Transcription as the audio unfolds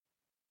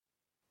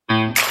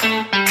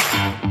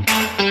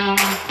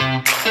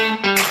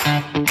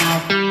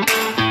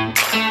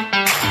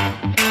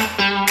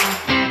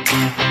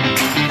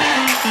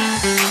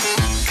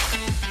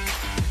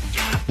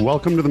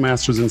Welcome to the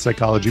Masters in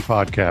Psychology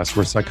podcast,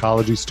 where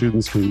psychology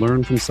students can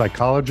learn from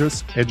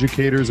psychologists,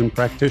 educators, and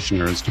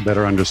practitioners to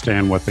better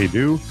understand what they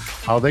do,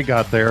 how they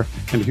got there,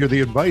 and hear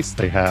the advice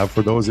they have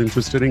for those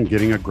interested in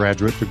getting a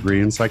graduate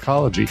degree in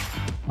psychology.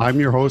 I'm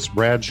your host,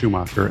 Brad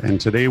Schumacher,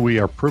 and today we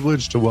are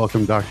privileged to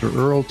welcome Dr.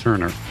 Earl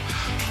Turner.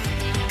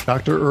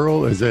 Dr.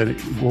 Earl is an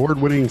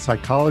award-winning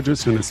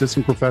psychologist and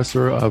assistant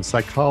professor of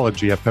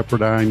psychology at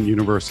Pepperdine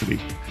University.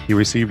 He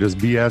received his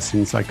BS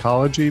in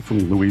psychology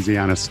from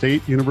Louisiana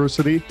State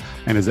University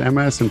and his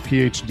MS and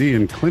PhD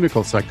in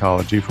clinical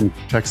psychology from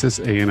Texas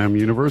A&M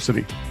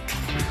University.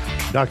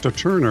 Dr.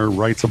 Turner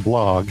writes a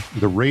blog,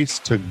 The Race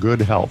to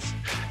Good Health,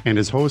 and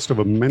is host of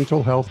a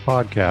mental health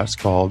podcast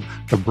called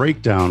The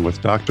Breakdown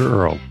with Dr.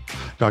 Earl.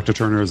 Dr.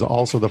 Turner is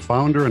also the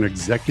founder and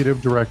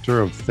executive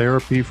director of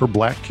Therapy for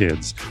Black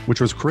Kids,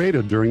 which was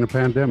created during the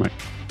pandemic.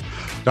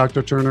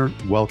 Dr. Turner,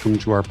 welcome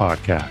to our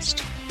podcast.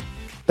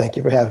 Thank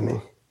you for having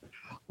me.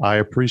 I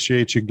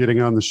appreciate you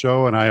getting on the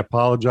show, and I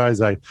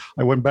apologize. I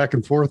went back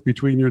and forth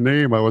between your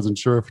name. I wasn't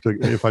sure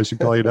if I should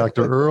call you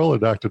Dr. Earl or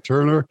Dr.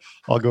 Turner.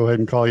 I'll go ahead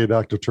and call you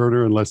Dr.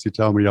 Turner unless you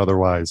tell me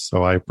otherwise.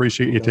 So I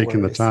appreciate you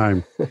taking the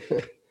time.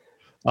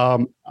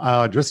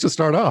 Just to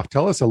start off,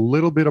 tell us a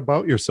little bit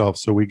about yourself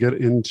so we get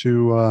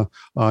into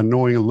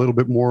knowing a little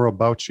bit more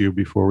about you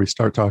before we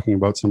start talking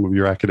about some of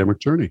your academic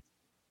journey.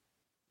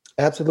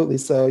 Absolutely.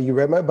 So you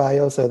read my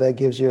bio, so that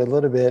gives you a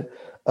little bit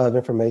of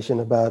information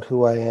about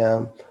who I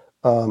am.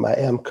 I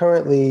am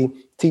currently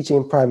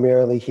teaching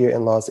primarily here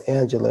in Los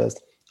Angeles.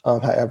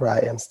 However, I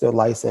am still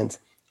licensed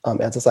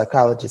as a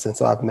psychologist, and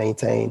so I've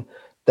maintained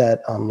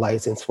that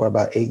license for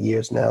about 8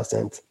 years now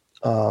since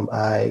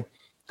I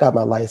got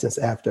my license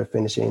after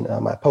finishing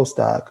my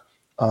postdoc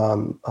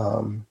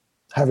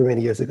however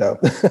many years ago.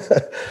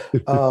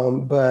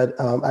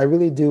 But I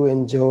really do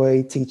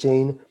enjoy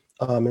teaching.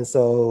 And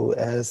so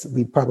as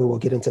we probably will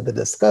get into the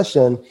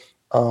discussion,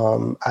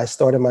 I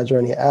started my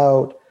journey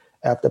out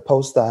after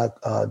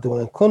postdoc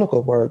doing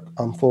clinical work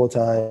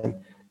full-time,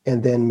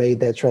 and then made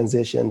that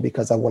transition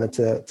because I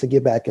wanted to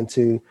get back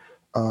into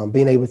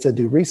being able to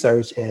do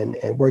research and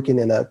working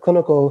in a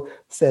clinical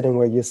setting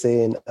where you're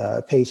seeing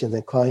patients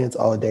and clients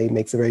all day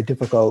makes it very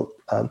difficult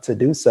to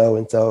do so.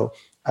 And so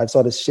I've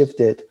sort of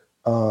shifted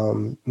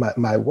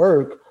my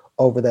work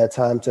over that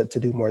time to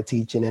do more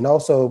teaching and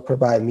also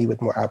provide me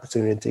with more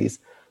opportunities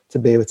to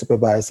be able to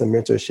provide some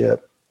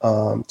mentorship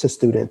to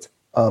students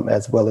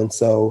as well. And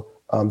so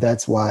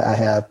that's why I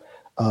have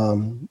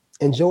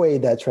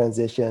enjoyed that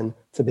transition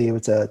to be able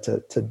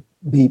to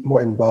be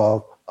more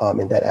involved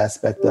in that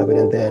aspect of it.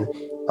 And then,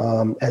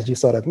 as you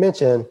sort of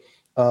mentioned,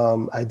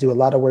 I do a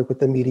lot of work with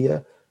the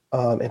media.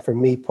 And for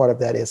me, part of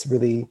that is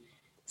really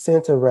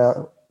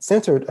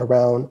centered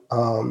around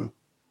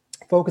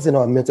focusing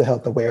on mental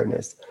health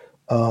awareness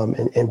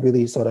and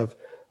really sort of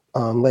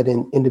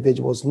letting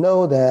individuals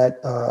know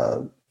that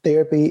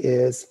therapy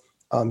is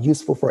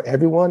useful for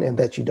everyone and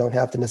that you don't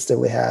have to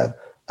necessarily have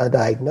a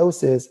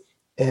diagnosis,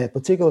 and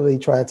particularly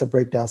trying to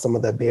break down some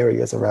of the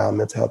barriers around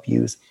mental health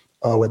use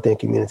within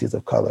communities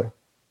of color.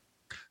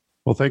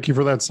 Well, thank you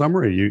for that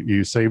summary.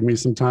 You saved me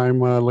some time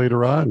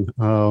later on.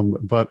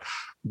 But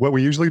what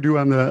we usually do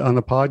on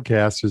the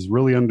podcast is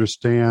really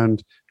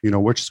understand,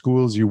 which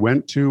schools you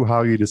went to,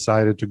 how you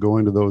decided to go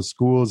into those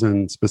schools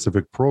and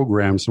specific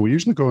programs. So we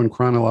usually go in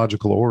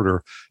chronological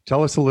order.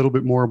 Tell us a little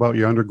bit more about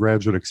your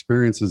undergraduate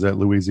experiences at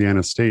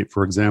Louisiana State.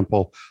 For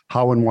example,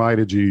 how and why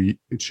did you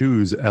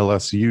choose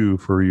LSU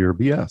for your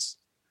BS?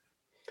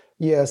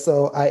 Yeah,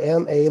 so I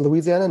am a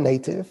Louisiana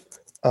native.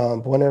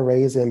 Born and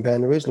raised in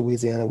Baton Rouge,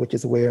 Louisiana, which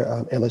is where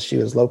LSU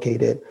is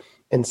located.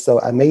 And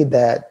so I made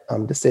that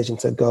decision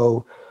to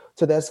go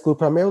to that school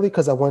primarily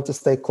because I wanted to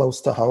stay close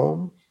to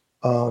home.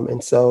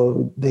 And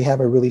so they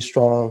have a really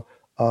strong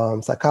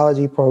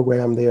psychology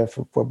program there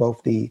for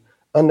both the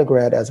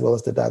undergrad as well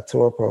as the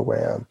doctoral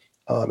program.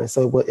 And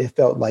so it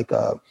felt like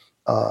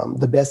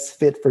the best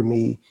fit for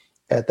me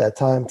at that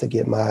time to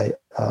get my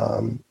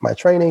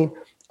training,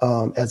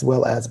 as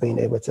well as being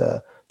able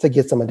to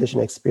get some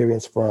additional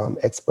experience from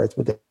experts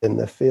within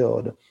the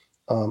field.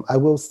 I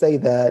will say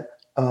that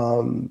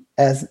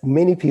as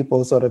many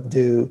people sort of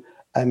do,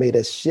 I made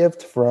a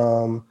shift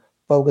from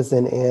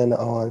focusing in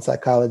on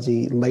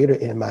psychology later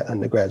in my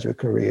undergraduate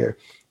career.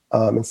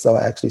 And so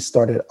I actually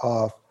started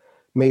off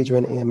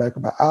majoring in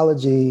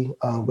microbiology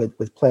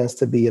with plans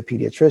to be a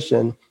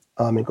pediatrician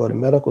and go to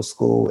medical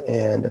school.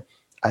 And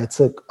I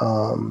took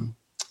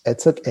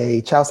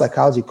a child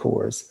psychology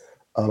course,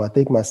 I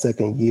think my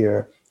second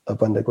year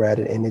of undergrad,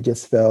 and it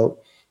just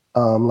felt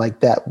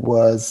like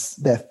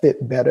that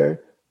fit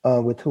better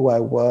with who I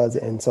was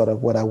and sort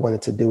of what I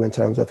wanted to do in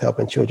terms of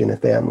helping children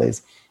and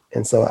families.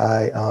 And so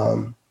I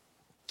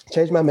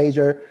changed my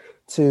major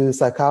to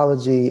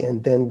psychology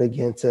and then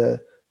began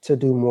to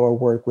do more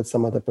work with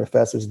some of the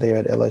professors there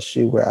at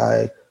LSU, where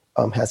I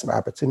had some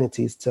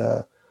opportunities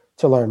to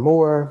learn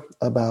more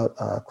about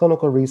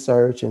clinical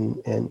research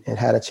and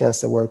had a chance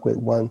to work with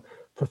one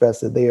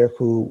professor there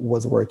who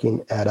was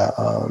working at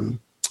a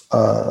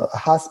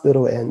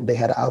hospital, and they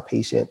had an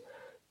outpatient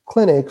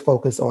clinic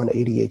focused on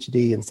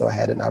ADHD. And so I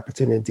had an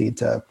opportunity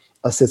to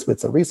assist with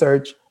some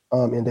research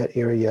in that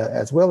area,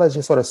 as well as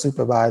just sort of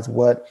supervise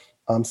what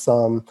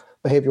some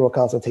behavioral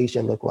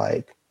consultation looked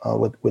like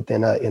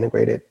within an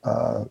integrated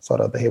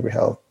sort of behavioral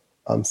health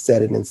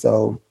setting. And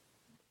so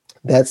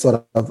that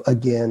sort of,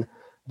 again,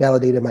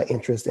 validated my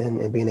interest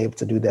in being able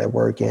to do that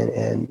work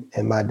and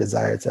my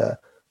desire to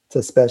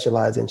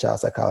specialize in child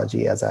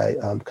psychology as I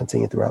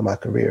continue throughout my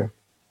career.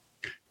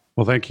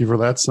 Well, thank you for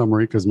that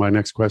summary, because my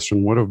next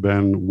question would have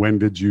been, when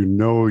did you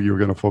know you were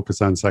going to focus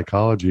on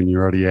psychology? And you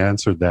already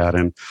answered that.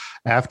 And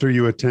after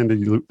you attended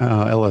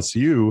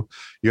LSU,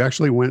 you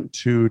actually went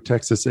to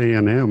Texas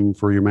A&M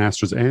for your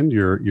master's and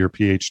your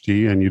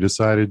PhD, and you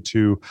decided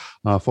to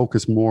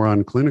focus more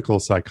on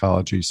clinical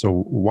psychology. So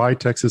why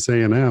Texas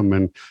A&M?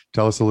 And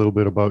tell us a little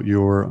bit about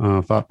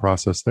your thought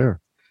process there.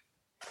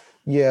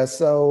 Yeah,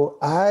 so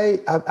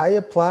I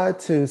applied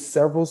to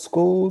several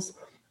schools.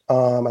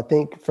 I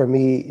think for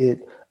me,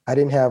 I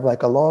didn't have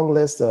like a long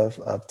list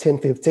of 10,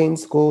 15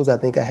 schools. I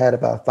think I had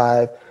about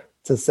 5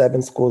 to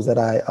 7 schools that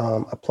I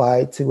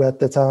applied to at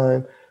the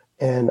time.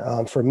 And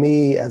for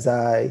me, as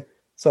I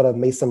sort of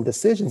made some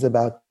decisions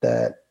about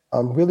that,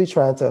 I'm really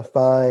trying to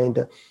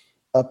find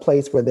a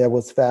place where there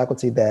was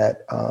faculty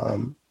that,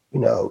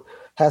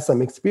 has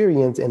some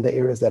experience in the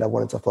areas that I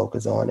wanted to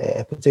focus on,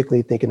 and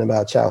particularly thinking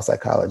about child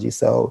psychology.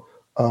 So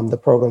the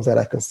programs that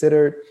I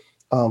considered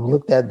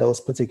looked at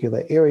those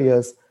particular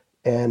areas.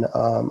 And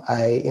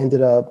I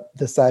ended up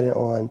deciding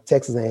on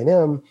Texas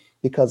A&M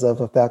because of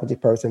a faculty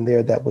person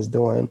there that was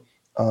doing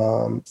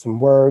some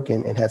work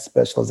and had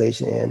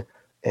specialization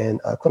in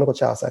clinical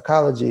child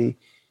psychology.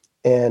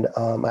 And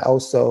I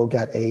also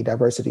got a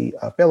diversity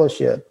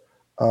fellowship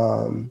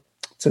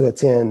to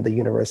attend the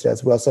university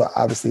as well. So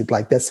obviously,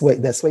 like that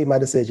swayed my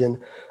decision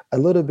a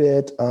little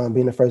bit.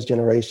 Being a first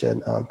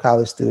generation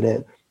college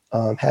student,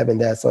 having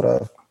that sort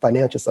of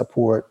financial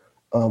support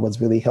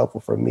was really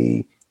helpful for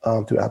me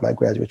throughout my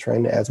graduate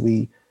training. As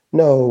we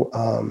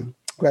know,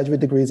 graduate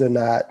degrees are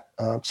not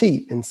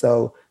cheap. And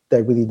so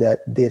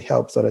that did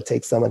help sort of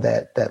take some of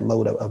that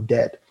load of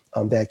debt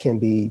that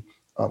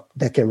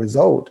can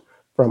result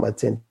from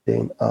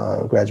attending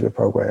graduate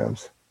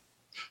programs.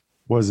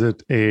 Was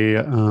it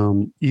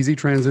a easy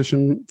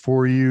transition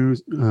for you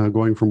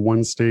going from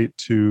one state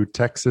to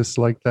Texas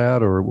like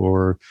that,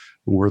 or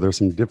were there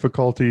some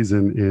difficulties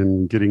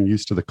in getting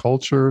used to the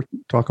culture?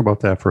 Talk about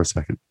that for a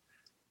second.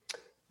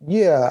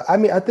 Yeah, I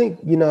mean, I think,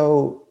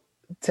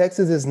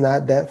 Texas is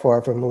not that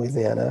far from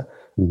Louisiana.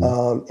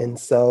 Mm-hmm. And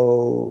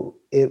so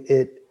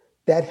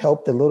that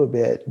helped a little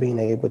bit, being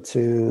able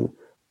to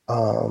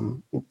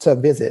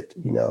visit,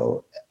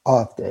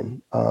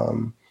 often.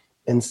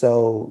 And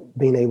so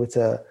being able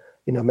to,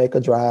 make a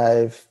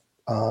drive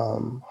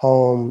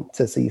home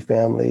to see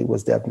family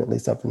was definitely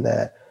something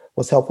that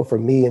was helpful for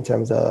me in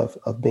terms of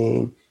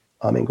being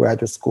in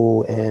graduate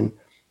school and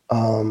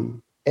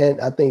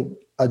I think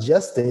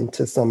adjusting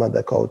to some of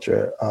the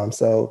culture.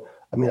 So,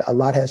 I mean, a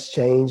lot has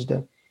changed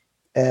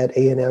at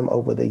A&M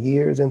over the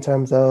years in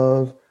terms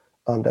of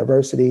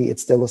diversity.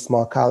 It's still a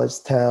small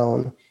college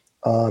town.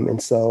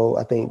 And so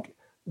I think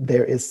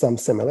there is some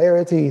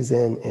similarities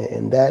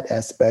in that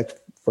aspect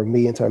for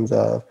me in terms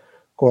of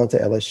going to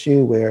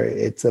LSU, where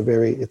it's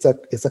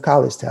a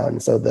college town.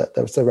 And so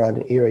the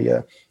surrounding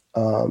area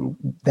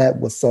that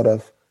was sort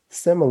of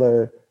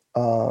similar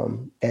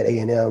at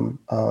A&M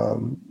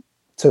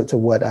to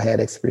what I had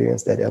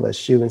experienced at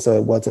LSU. And so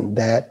it wasn't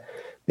that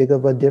big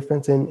of a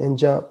difference in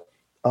jump.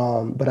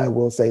 But I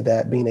will say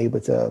that being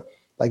able to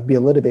be a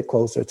little bit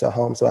closer to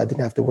home, so I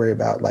didn't have to worry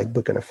about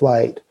booking a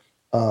flight,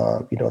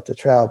 to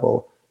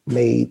travel,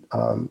 made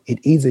it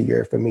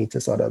easier for me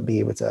to sort of be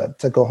able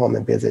to go home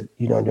and visit,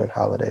 during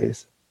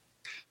holidays.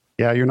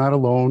 Yeah, you're not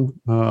alone.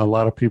 A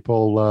lot of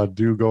people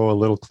do go a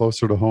little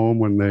closer to home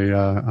when they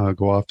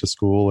go off to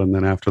school. And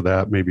then after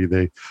that, maybe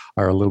they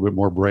are a little bit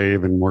more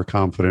brave and more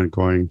confident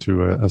going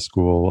to a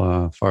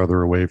school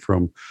farther away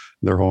from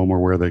their home or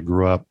where they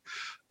grew up.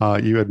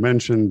 You had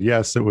mentioned,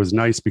 yes, it was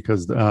nice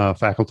because a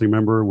faculty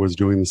member was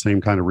doing the same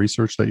kind of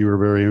research that you were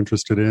very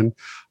interested in.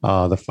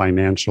 The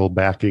financial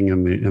backing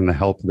and the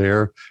help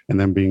there, and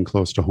then being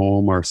close to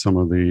home are some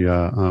of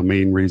the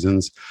main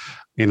reasons.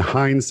 In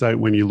hindsight,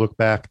 when you look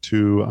back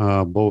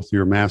to both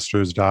your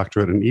master's,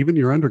 doctorate, and even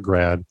your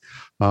undergrad,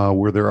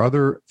 were there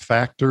other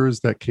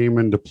factors that came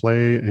into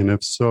play? And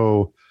if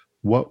so,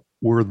 what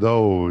were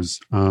those?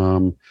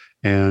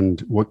 And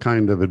what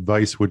kind of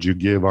advice would you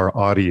give our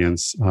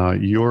audience?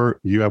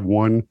 You have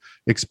one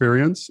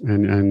experience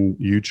and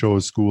you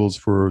chose schools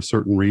for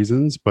certain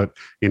reasons, but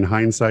in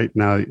hindsight,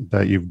 now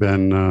that you've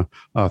been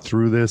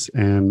through this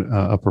and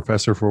a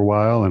professor for a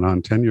while and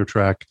on tenure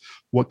track,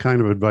 what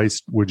kind of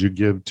advice would you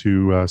give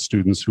to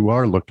students who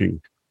are looking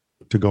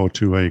to go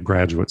to a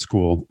graduate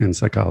school in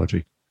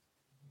psychology?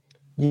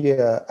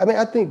 Yeah, I mean,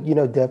 I think,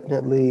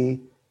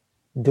 definitely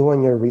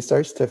doing your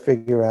research to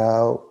figure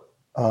out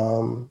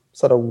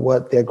sort of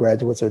what their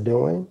graduates are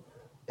doing.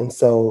 And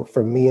so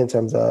for me, in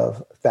terms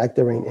of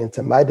factoring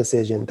into my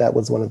decision, that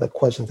was one of the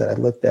questions that I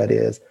looked at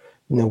is,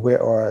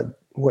 where are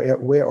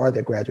where are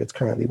their graduates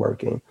currently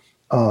working?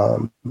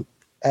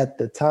 At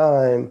the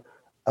time,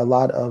 a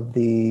lot of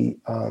the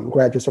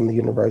graduates from the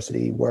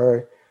university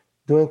were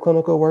doing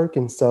clinical work.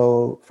 And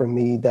so for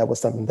me, that was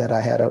something that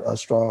I had a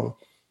strong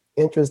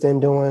interest in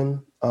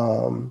doing.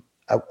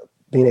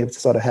 Being able to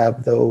sort of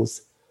have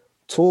those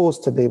tools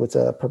to be able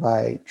to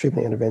provide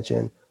treatment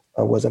intervention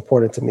was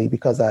important to me,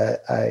 because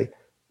I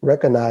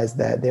recognized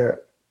that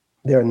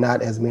there are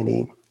not as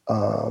many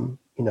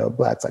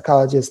Black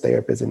psychologists,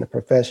 therapists in the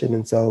profession.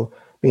 And so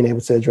being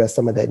able to address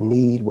some of that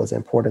need was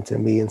important to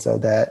me. And so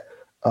that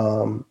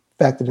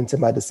factored into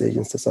my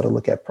decisions to sort of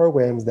look at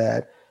programs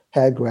that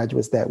had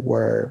graduates that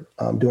were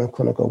doing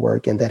clinical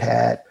work and that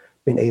had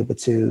been able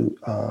to,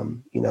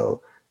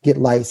 get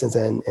licensed.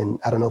 And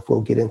I don't know if we'll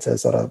get into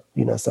sort of,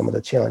 some of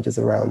the challenges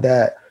around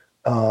that.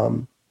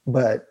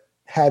 But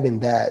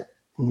having that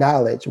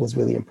knowledge was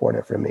really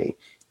important for me.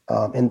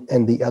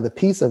 And the other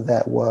piece of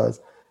that was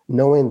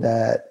knowing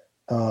that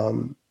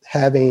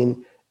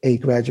having a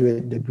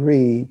graduate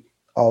degree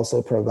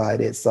also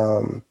provided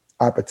some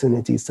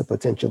opportunities to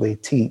potentially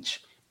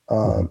teach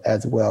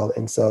as well.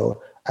 And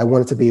so I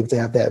wanted to be able to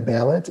have that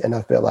balance. And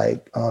I feel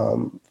like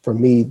for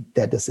me,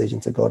 that decision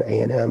to go to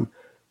A&M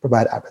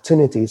provided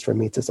opportunities for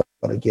me to sort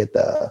of get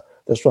the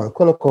strong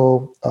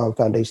clinical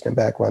foundation and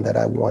background that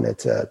I wanted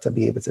to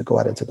be able to go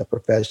out into the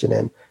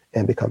profession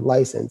and become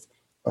licensed,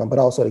 but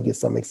also to get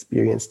some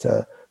experience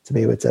to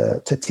be able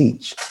to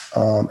teach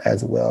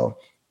as well.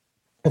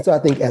 And so I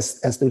think as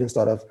students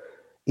sort of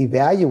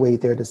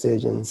evaluate their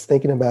decisions,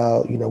 thinking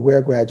about,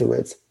 where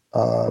graduates,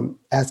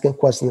 asking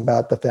questions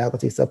about the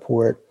faculty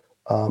support.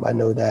 I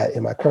know that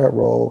in my current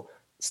role,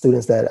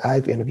 students that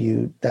I've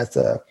interviewed, that's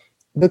a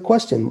big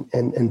question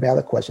and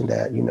valid question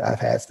that, I've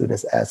had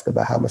students ask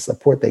about how much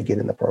support they get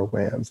in the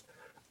programs.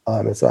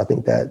 And so I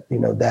think that,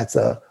 that's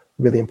a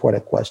really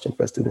important question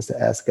for students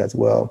to ask as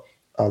well,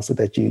 so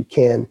that you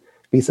can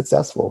be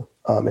successful.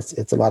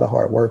 It's a lot of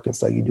hard work. And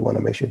so you do want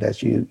to make sure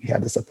that you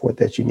have the support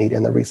that you need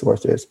and the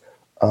resources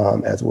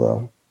as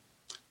well.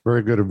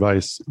 Very good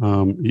advice.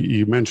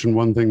 You mentioned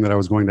one thing that I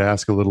was going to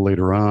ask a little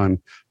later on,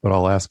 but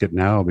I'll ask it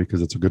now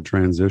because it's a good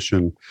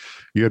transition.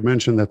 You had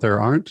mentioned that there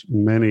aren't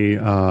many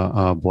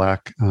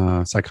Black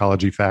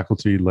psychology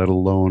faculty, let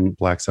alone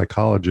Black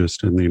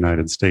psychologists in the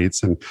United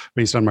States. And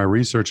based on my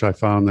research, I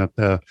found that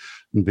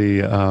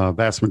the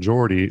vast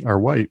majority are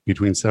white,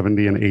 between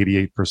 70 and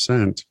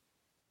 88%.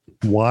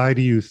 Why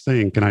do you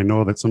think, and I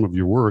know that some of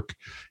your work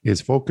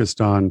is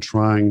focused on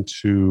trying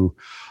to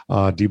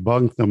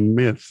debunk the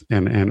myth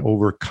and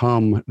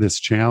overcome this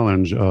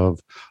challenge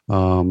of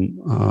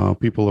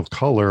people of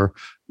color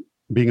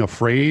being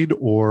afraid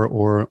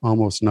or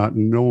almost not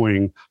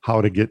knowing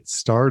how to get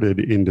started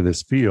into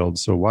this field?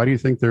 So why do you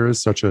think there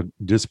is such a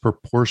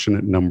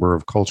disproportionate number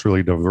of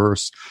culturally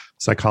diverse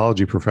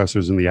psychology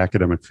professors in the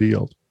academic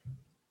field?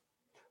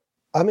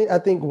 I mean, I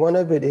think one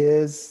of it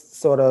is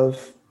sort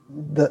of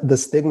the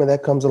stigma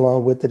that comes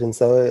along with it. And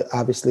so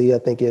obviously, I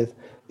think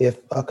if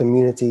a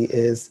community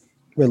is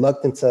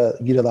reluctant to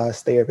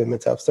utilize therapy and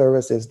mental health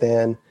services,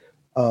 then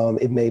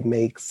it may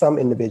make some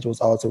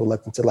individuals also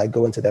reluctant to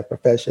go into that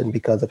profession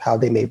because of how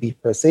they may be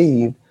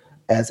perceived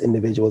as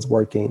individuals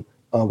working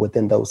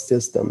within those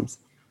systems.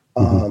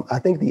 I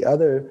think the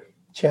other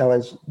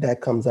challenge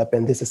that comes up,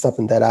 and this is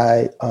something that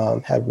I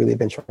have really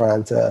been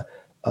trying to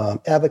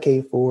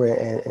advocate for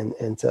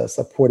and to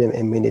support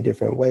in many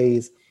different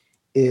ways,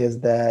 is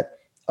that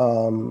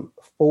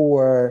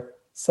for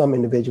some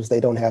individuals,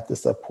 they don't have the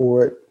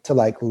support to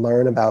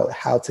learn about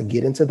how to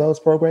get into those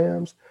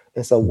programs.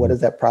 And so what does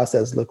that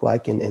process look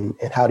like? And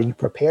how do you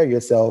prepare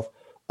yourself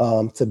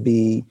to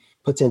be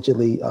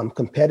potentially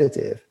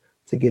competitive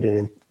to get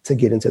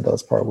into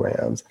those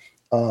programs?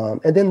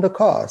 And then the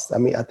cost. I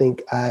mean, I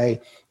think I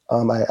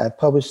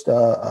published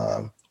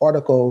an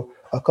article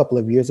a couple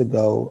of years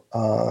ago,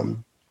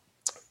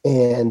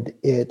 and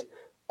it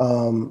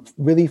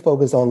really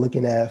focused on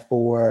looking at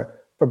for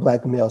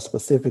Black males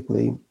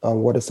specifically,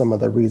 what are some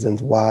of the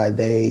reasons why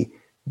they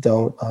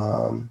don't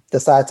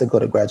decide to go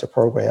to graduate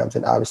programs.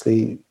 And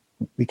obviously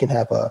we can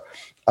have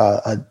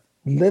a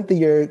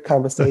lengthier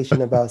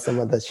conversation about some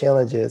of the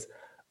challenges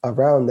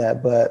around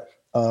that. But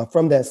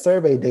from that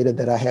survey data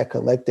that I had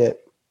collected,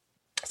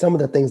 some of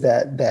the things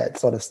that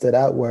sort of stood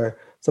out were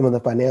some of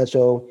the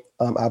financial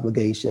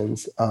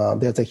obligations.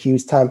 There's a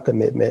huge time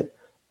commitment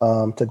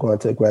to go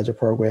into a graduate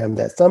program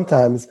that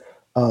sometimes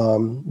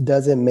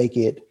doesn't make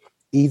it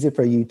easy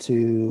for you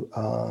to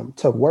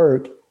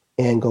work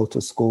and go to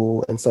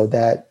school. And so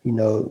that,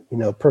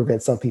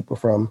 prevents some people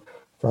from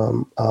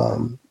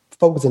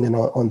focusing in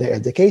on their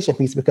education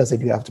piece because they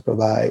do have to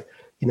provide,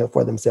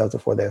 for themselves or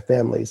for their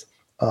families.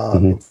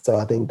 And so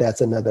I think that's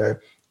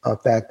another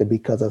factor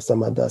because of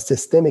some of the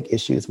systemic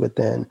issues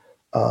within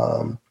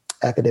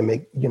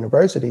academic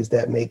universities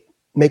that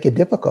make it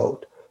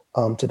difficult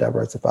to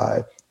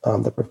diversify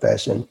the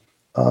profession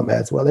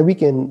as well. And we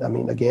can,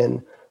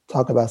 again,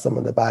 talk about some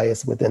of the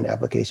bias within the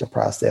application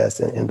process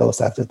and those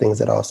types of things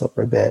that also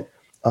prevent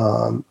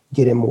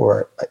getting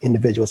more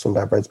individuals from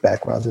diverse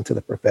backgrounds into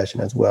the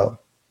profession as well.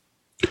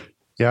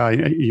 Yeah,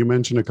 you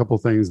mentioned a couple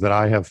things that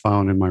I have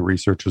found in my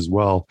research as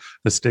well.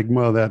 The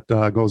stigma that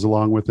goes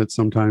along with it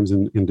sometimes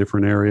in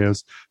different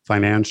areas,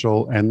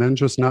 financial, and then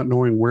just not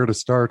knowing where to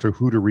start or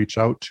who to reach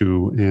out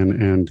to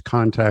and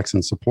contacts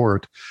and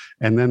support.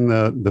 And then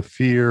the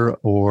fear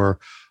or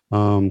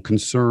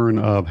concern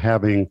of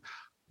having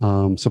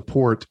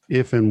support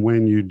if and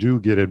when you do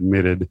get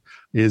admitted.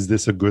 Is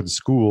this a good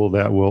school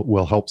that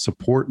will help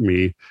support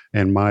me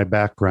and my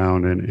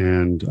background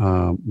and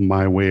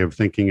my way of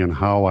thinking and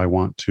how I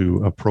want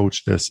to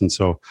approach this? And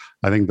so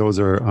I think those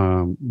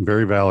are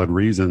very valid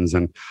reasons.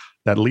 And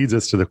that leads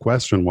us to the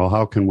question, well,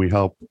 how can we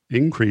help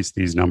increase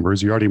these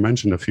numbers? You already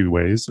mentioned a few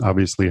ways,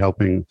 obviously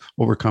helping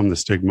overcome the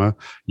stigma.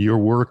 Your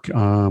work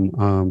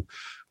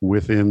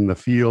within the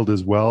field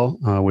as well,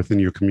 within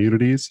your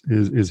communities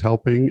is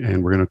helping.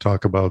 And we're going to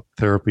talk about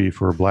therapy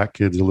for Black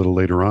kids a little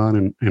later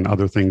on and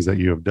other things that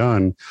you have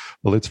done.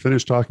 But let's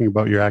finish talking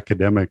about your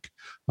academic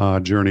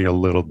journey a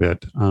little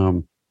bit.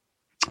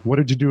 What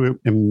did you do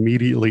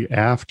immediately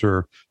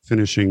after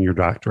finishing your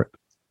doctorate?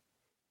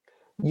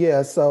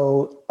 Yeah,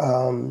 so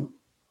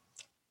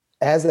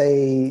as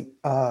a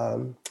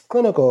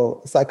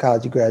clinical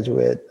psychology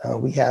graduate,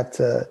 we have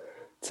to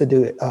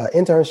do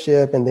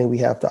internship, and then we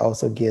have to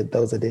also get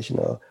those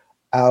additional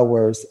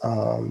hours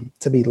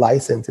to be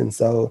licensed. And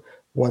so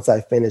once I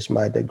finished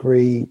my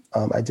degree,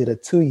 I did a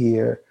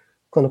 2-year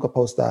clinical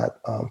postdoc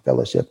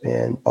fellowship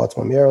in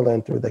Baltimore,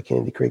 Maryland through the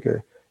Kennedy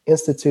Krieger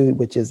Institute,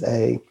 which is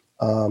a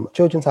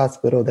children's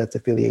hospital that's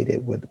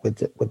affiliated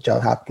with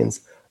Johns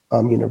Hopkins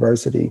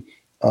University.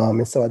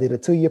 And so I did a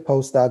 2-year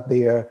postdoc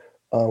there,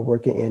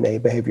 working in a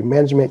behavior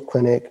management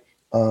clinic,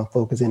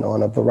 focusing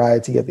on a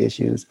variety of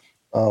issues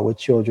with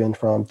children,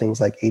 from things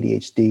like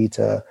ADHD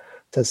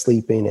to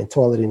sleeping and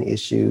toileting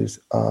issues,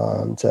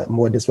 to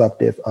more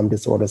disruptive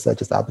disorders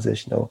such as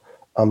oppositional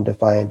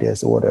defiant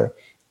disorder.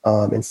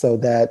 And so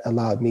that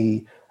allowed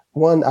me,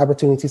 one,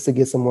 opportunities to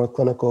get some more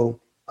clinical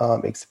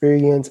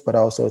experience, but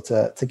also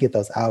to get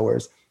those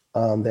hours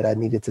that I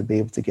needed to be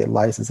able to get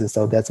licensed. And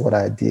so that's what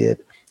I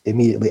did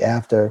immediately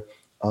after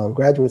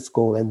graduate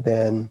school. And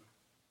then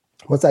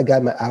once I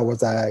got my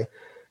hours, I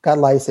got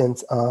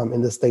licensed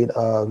in the state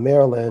of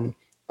Maryland.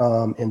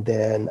 And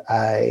then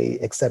I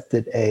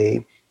accepted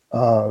a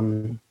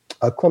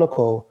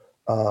clinical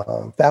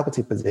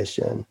faculty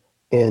position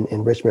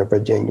in Richmond,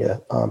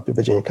 Virginia, through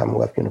Virginia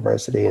Commonwealth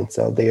University. And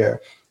so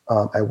there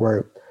I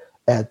worked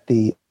at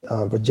the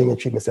Virginia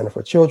Treatment Center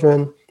for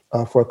Children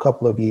for a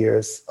couple of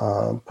years,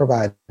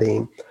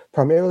 providing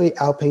primarily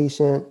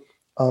outpatient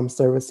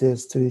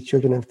services to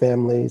children and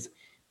families,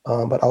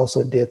 but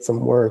also did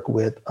some work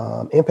with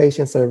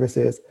inpatient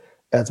services,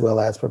 as well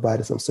as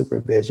provided some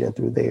supervision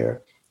through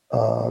their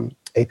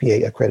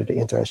APA accredited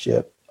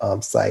internship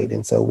site.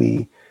 And so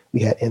we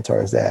had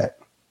interns that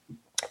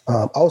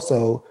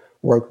also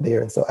worked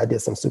there. And so I did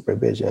some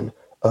supervision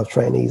of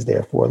trainees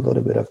there for a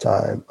little bit of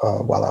time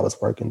while I was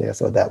working there.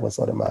 So that was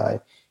sort of my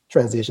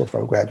transition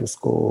from graduate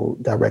school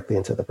directly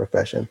into the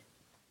profession.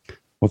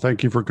 Well,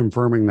 thank you for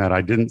confirming that.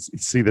 I didn't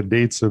see the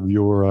dates of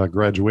your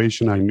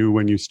graduation. I knew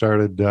when you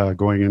started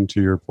going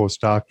into your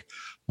postdoc.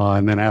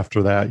 And then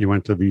after that, you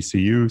went to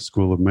VCU,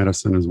 School of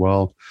Medicine as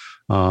well.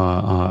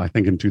 I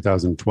think in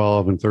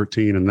 2012 and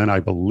 13. And then I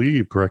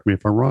believe, correct me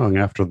if I'm wrong,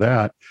 after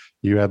that,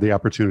 you had the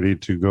opportunity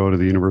to go to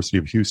the University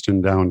of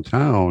Houston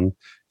downtown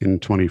in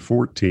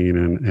 2014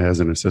 and as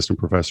an assistant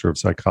professor of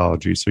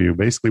psychology. So you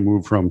basically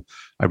moved from,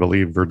 I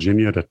believe,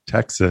 Virginia to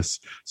Texas.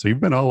 So you've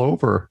been all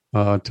over.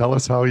 Tell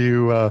us how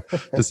you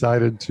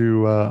decided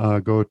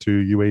to go to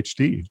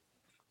UHD.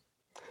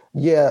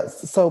 Yeah,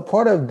 so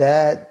part of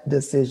that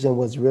decision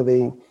was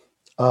really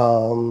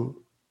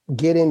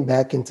getting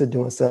back into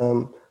doing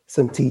some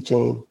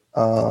teaching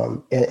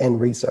and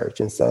research.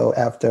 And so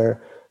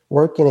after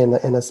working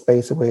in a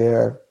space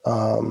where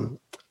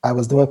I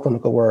was doing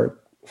clinical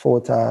work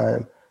full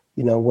time,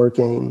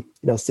 working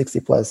 60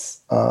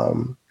 plus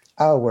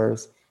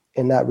hours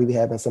and not really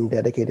having some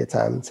dedicated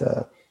time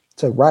to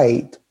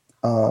write,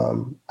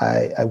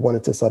 I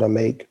wanted to sort of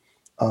make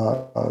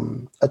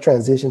a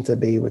transition to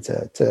be able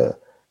to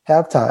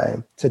have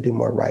time to do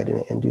more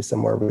writing and do some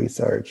more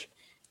research.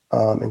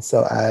 And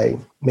so I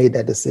made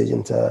that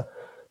decision to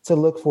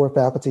look for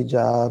faculty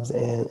jobs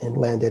and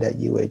landed at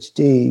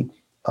UHD,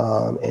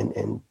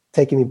 and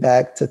taking me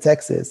back to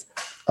Texas,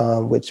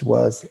 which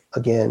was,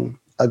 again,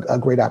 a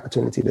great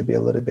opportunity to be a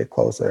little bit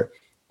closer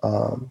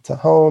to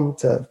home,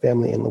 to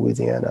family in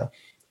Louisiana.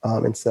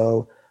 And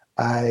so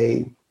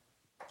I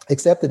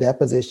accepted that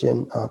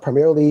position,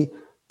 primarily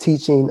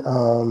teaching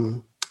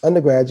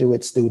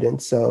undergraduate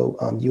students. So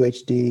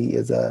UHD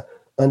is a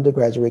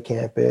undergraduate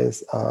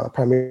campus,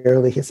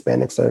 primarily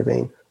Hispanic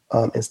serving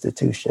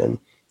institution.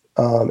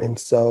 And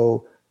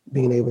so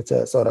being able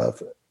to sort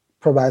of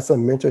provide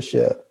some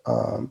mentorship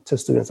to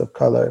students of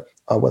color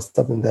was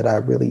something that I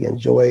really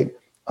enjoyed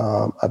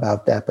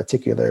about that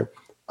particular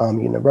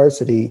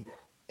university,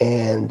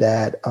 and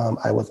that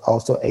I was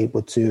also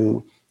able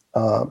to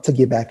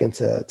get back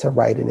into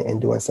writing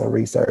and doing some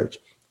research,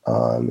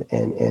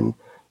 and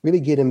really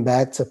getting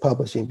back to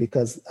publishing,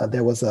 because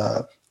there was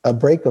a a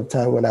break of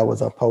time when I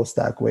was on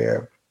postdoc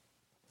where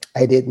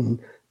I didn't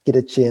get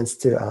a chance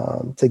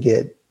to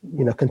get,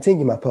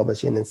 continue my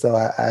publishing. And so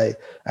I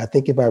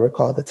think if I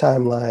recall the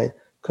timeline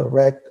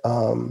correct,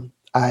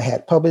 I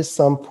had published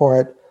some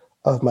part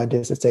of my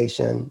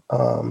dissertation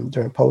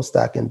during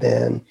postdoc. And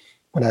then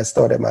when I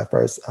started my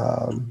first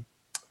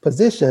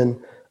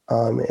position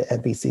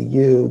at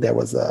BCU, there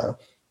was a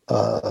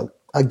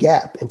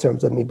gap in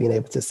terms of me being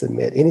able to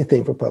submit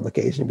anything for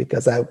publication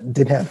because I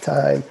didn't have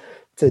time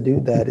to do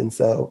that. And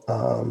so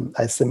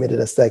I submitted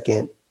a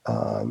second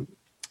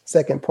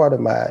part of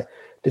my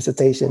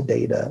dissertation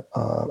data,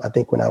 I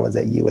think when I was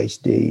at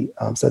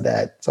UHD. So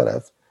that sort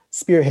of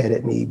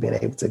spearheaded me being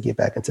able to get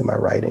back into my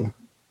writing.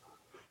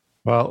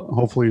 Well,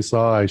 hopefully you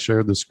saw I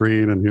shared the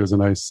screen, and here's a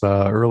nice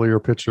earlier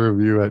picture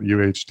of you at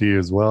UHD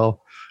as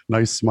well.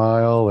 Nice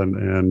smile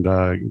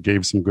and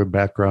gave some good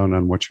background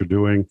on what you're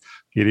doing.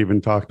 He'd even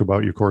talked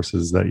about your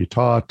courses that you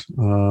taught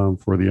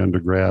for the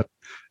undergrad,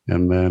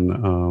 and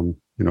then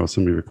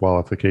some of your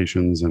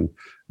qualifications and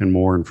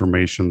more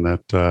information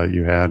that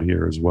you had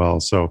here as well.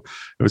 So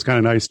it was kind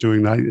of nice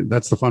doing that.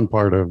 That's the fun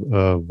part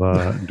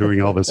of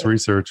doing all this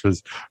research,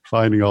 is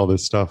finding all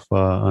this stuff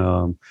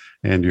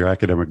and your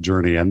academic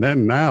journey. And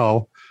then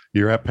now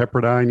you're at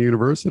Pepperdine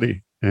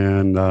University.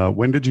 And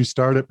when did you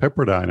start at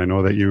Pepperdine? I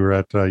know that you were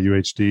at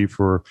UHD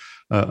for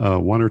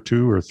 1 or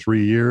 2 or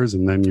 3 years,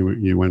 and then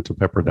you went to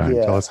Pepperdine.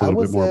 Yeah, Tell us a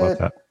little bit more about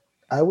that.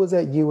 I was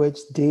at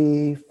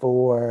UHD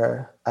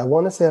for, I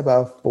want to say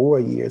about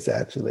 4 years,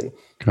 actually.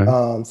 Okay.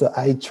 So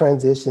I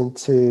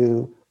transitioned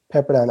to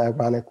Pepperdine,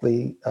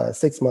 ironically,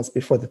 6 months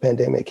before the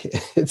pandemic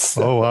hit.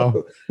 So,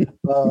 oh,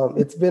 wow.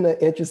 It's been an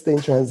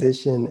interesting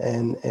transition,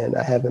 and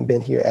I haven't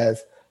been here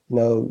as,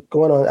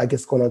 going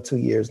on 2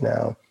 years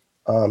now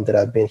that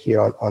I've been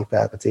here on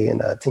faculty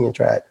in a tenure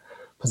track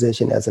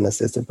position as an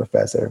assistant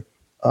professor.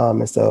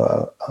 And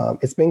so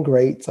it's been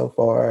great so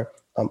far.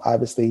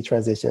 Obviously,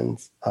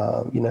 transitions,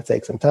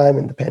 take some time,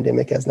 and the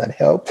pandemic has not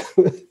helped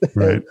with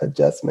the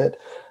adjustment.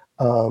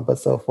 But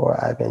so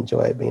far, I've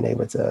enjoyed being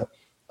able to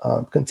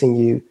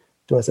continue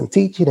doing some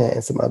teaching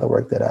and some other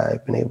work that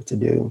I've been able to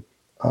do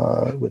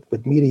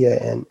with media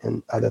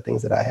and other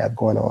things that I have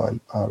going on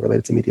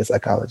related to media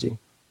psychology.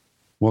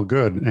 Well,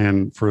 good.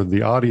 And for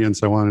the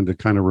audience, I wanted to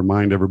kind of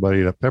remind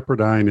everybody that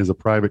Pepperdine is a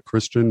private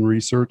Christian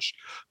research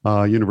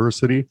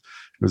university.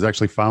 It was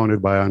actually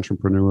founded by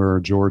entrepreneur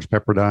George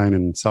Pepperdine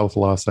in South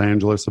Los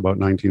Angeles about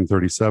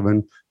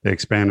 1937. They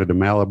expanded to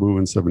Malibu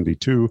in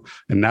 72.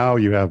 And now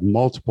you have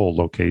multiple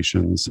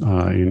locations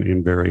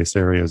in various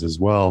areas as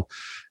well.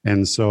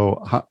 And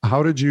so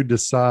how did you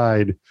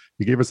decide?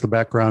 You gave us the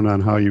background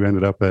on how you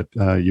ended up at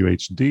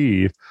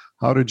UHD.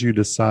 How did you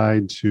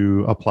decide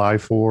to apply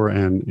for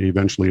and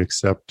eventually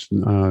accept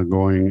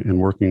going and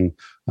working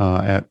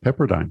at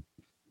Pepperdine?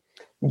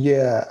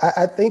 Yeah,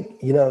 I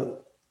think,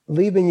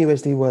 leaving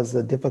UHD was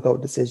a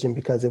difficult decision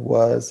because it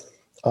was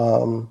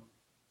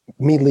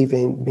me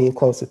leaving, being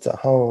closer to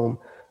home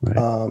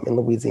in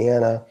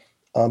Louisiana.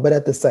 But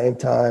at the same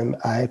time,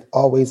 I've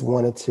always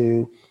wanted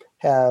to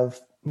have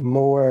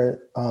more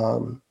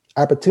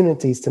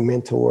opportunities to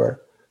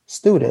mentor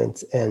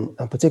students, and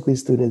particularly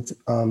students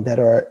that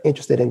are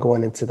interested in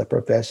going into the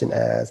profession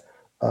as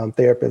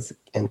therapists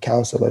and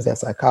counselors and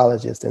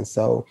psychologists. And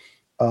so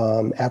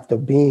after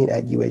being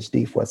at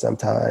UHD for some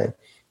time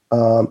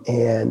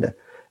and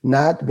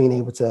not being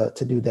able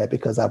to do that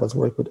because I was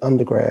working with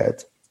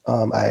undergrads,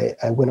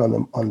 I went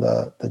on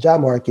the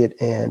job market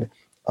and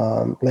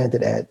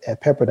landed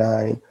at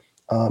Pepperdine.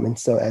 And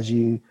so as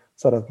you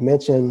sort of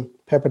mentioned,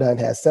 Pepperdine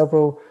has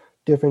several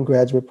different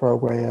graduate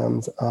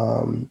programs.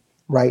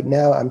 Right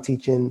now, I'm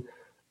teaching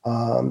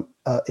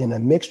in a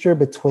mixture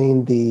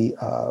between the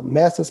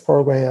master's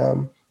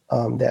program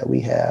that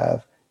we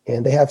have,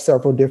 and they have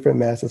several different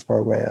master's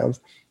programs,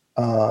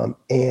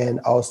 and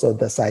also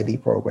the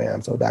PsyD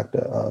program, so Doctor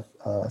of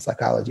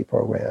Psychology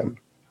program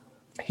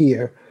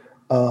here.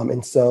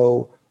 And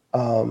so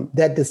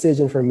that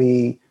decision for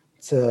me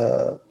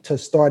to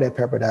start at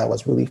Pepperdine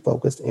was really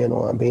focused in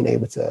on being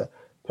able to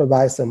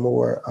provide some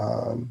more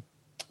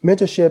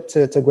mentorship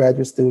to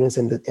graduate students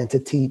and to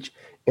teach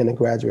in a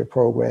graduate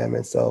program.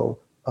 And so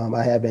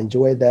I have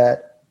enjoyed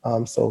that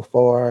so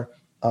far.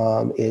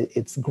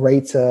 It's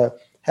great to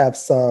have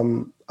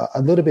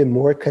a little bit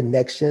more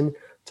connection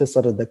to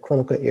sort of the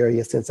clinical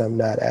area since I'm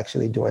not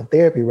actually doing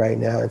therapy right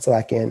now. And so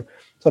I can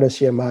sort of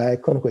share my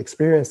clinical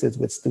experiences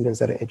with students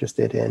that are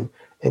interested in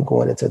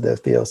going into the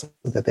field so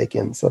that they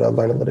can sort of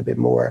learn a little bit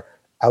more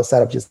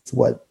outside of just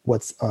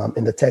what's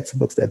in the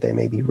textbooks that they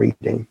may be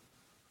reading.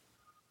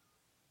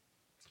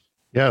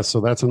 Yeah,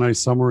 so that's a nice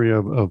summary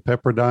of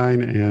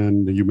Pepperdine.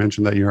 And you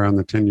mentioned that you're on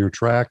the tenure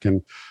track.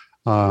 And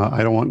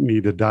I don't want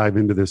me to dive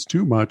into this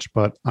too much,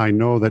 but I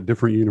know that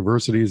different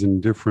universities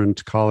and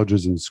different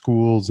colleges and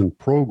schools and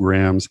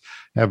programs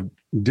have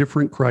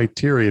different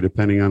criteria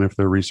depending on if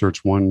they're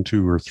research 1,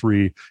 2, or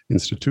 3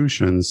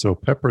 institutions. So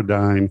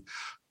Pepperdine,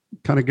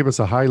 kind of give us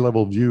a high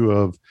level view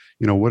of,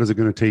 what is it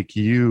going to take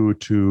you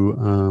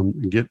to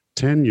get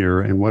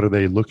tenure and what are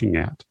they looking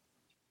at?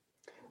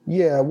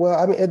 Yeah, well,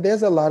 I mean,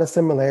 there's a lot of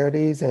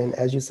similarities, and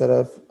as you sort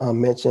of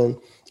mentioned,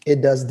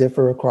 it does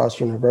differ across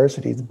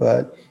universities.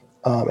 But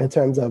in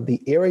terms of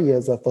the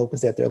areas of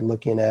focus that they're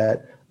looking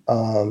at,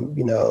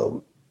 you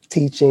know,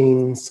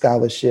 teaching,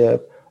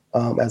 scholarship,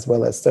 as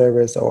well as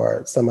service,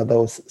 or some of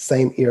those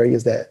same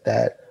areas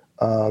that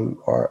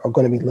are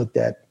going to be looked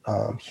at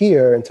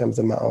here in terms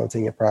of my own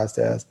tenure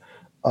process.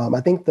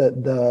 I think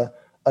that the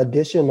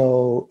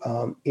additional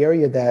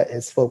area that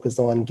is focused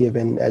on,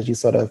 given, as you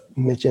sort of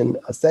mentioned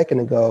a second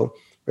ago,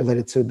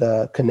 related to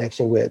the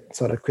connection with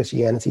sort of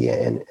Christianity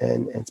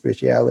and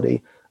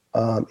spirituality,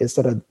 is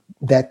sort of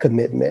that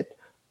commitment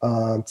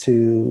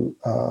to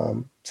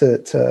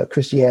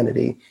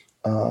Christianity.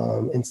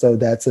 And so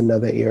that's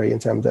another area in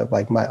terms of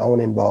like my own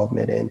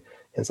involvement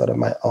in sort of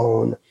my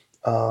own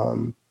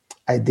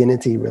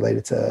identity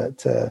related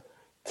to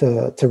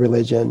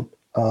religion.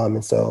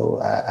 And so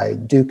I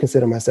do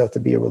consider myself to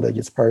be a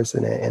religious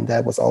person. And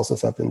that was also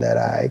something that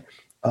I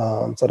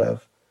sort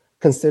of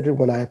considered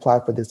when I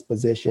applied for this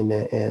position,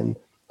 and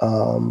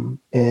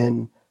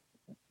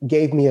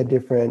gave me a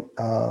different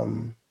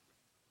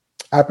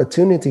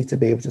opportunity to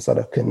be able to sort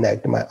of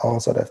connect my own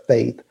sort of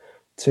faith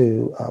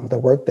to the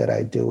work that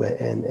I do,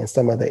 and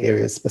some of the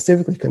areas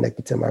specifically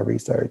connected to my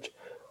research,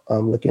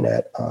 looking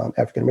at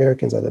African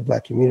Americans or the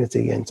Black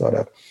community, and sort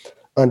of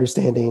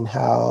understanding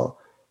how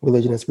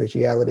religion and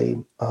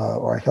spirituality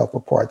are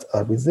helpful parts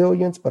of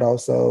resilience, but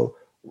also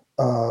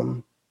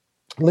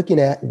looking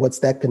at what's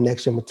that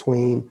connection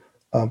between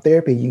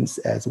therapy use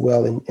as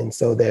well. And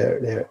so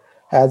there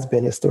has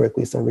been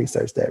historically some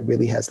research that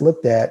really has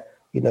looked at,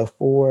 you know,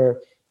 for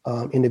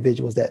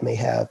individuals that may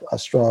have a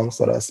strong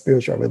sort of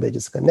spiritual or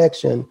religious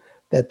connection,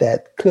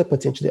 that could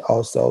potentially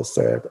also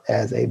serve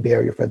as a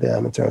barrier for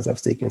them in terms of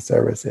seeking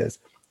services,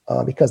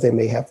 because they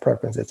may have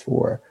preferences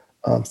for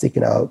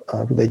seeking out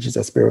religious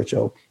or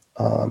spiritual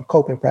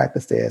coping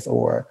practices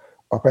or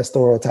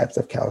pastoral types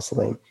of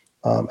counseling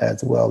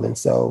as well. And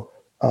so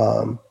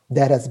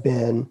that has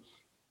been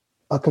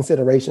a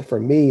consideration for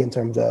me in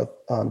terms of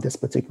this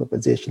particular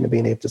position, and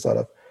being able to sort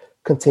of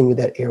continue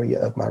that area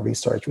of my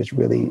research, which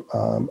really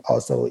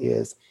also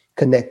is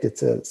connected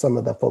to some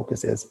of the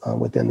focuses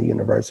within the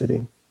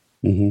university.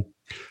 Mm-hmm.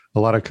 A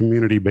lot of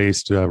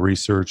community-based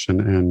research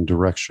and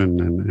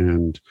direction,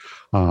 and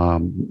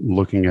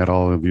looking at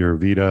all of your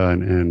vita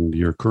and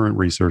your current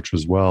research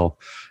as well.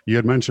 You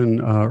had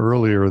mentioned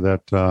earlier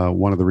that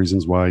one of the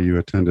reasons why you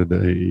attended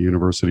a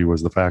university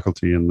was the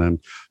faculty, and then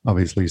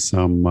obviously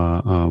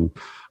some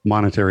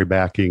monetary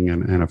backing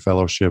and a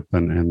fellowship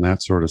and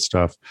that sort of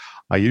stuff.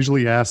 I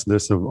usually ask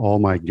this of all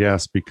my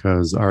guests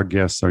because our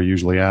guests are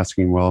usually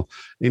asking, well,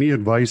 any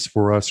advice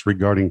for us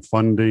regarding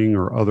funding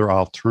or other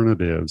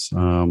alternatives?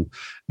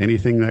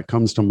 Anything that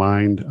comes to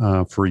mind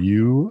for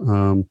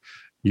you,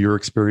 your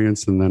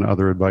experience, and then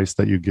other advice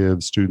that you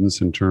give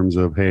students in terms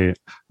of, hey,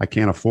 I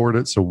can't afford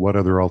it, so what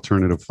other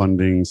alternative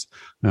fundings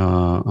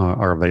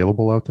are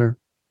available out there?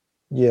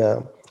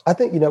 Yeah, I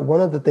think, you know,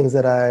 one of the things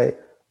that I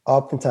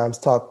oftentimes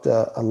talked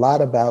a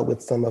lot about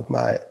with some of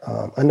my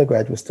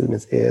undergraduate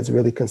students is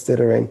really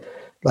considering,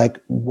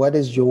 like, what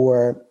is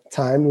your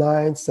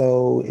timeline?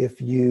 So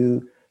if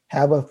you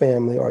have a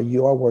family or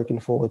you are working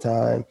full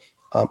time,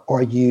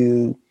 are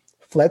you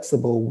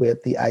flexible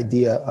with the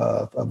idea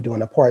of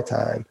doing a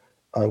part-time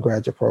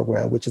graduate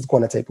program, which is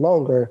going to take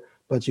longer,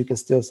 but you can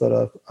still sort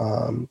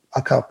of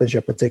accomplish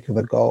your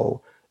particular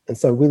goal? And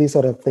so really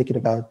sort of thinking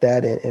about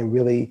that, and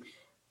really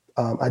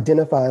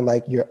identifying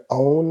like your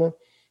own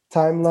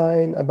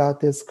timeline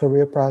about this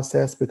career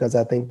process, because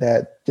I think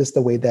that just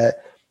the way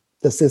that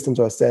the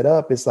systems are set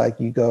up, it's like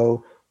you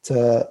go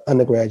to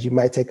undergrad, you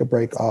might take a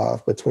break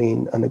off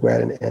between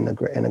undergrad and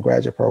a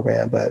graduate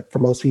program. But for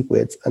most people,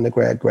 it's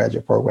undergrad,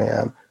 graduate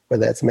program,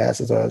 whether that's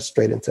master's or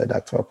straight into a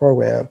doctoral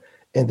program,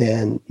 and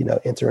then, you know,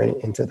 entering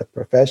into the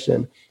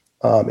profession.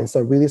 And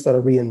so really sort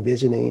of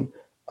re-envisioning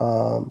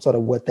sort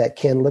of what that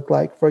can look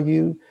like for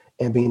you,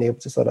 and being able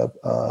to sort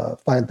of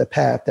find the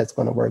path that's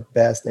going to work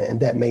best. And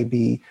that may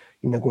be,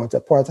 you know, going to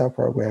a part-time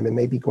program, and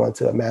maybe going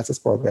to a master's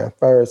program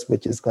first,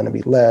 which is going to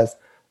be less,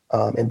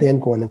 and then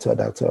going into a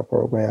doctoral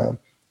program.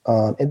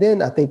 And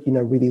then I think, you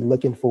know, really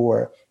looking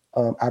for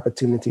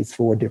opportunities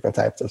for different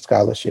types of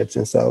scholarships.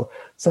 And so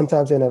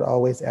sometimes they're not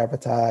always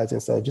advertised.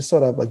 And so just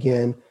sort of,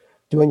 again,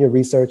 doing your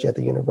research at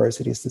the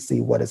universities to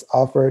see what is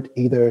offered,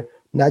 either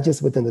not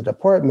just within the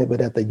department,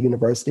 but at the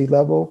university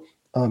level,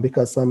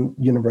 because some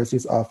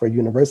universities offer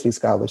university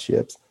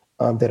scholarships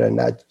that are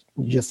not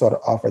just sort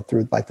of offered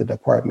through like the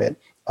department,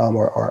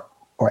 or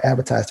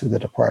advertised through the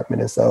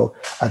department. And so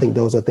I think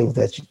those are things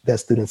that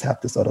students have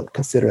to sort of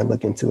consider and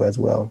look into as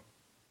well.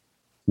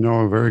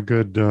 No, very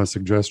good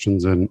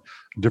suggestions and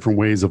different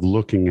ways of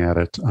looking at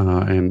it,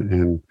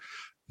 and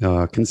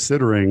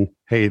considering,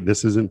 hey,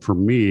 this isn't for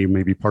me.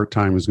 Maybe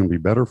part-time is going to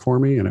be better for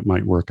me, and it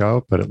might work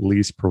out, but at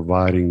least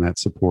providing that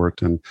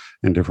support and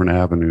different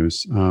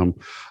avenues. I'm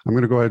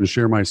going to go ahead and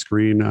share my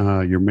screen,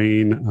 your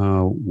main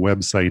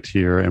website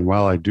here. And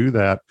while I do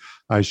that,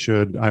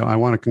 I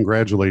want to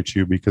congratulate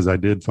you, because I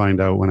did find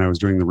out when I was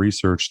doing the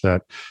research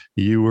that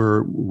you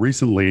were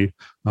recently,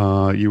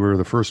 you were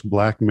the first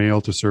Black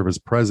male to serve as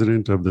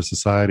president of the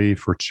Society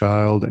for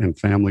Child and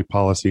Family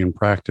Policy and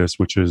Practice,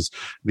 which is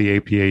the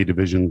APA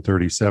Division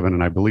 37.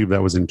 And I believe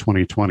that was in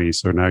 2020.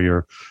 So now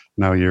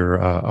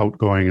you're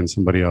outgoing and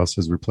somebody else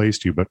has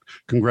replaced you. But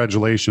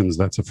congratulations,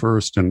 that's a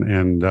first.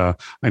 And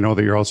I know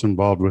that you're also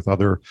involved with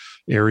other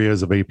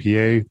areas of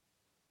APA,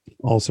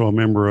 also a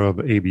member of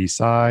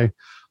AB-Sci.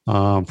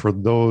 For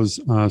those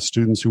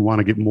students who want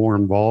to get more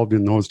involved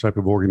in those type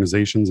of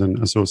organizations and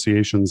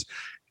associations,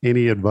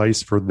 any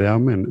advice for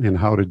them, and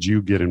how did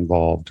you get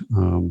involved?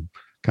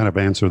 Kind of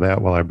answer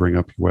that while I bring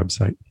up your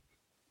website.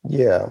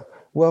 Yeah.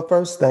 Well,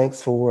 first,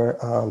 thanks for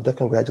the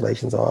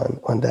congratulations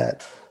on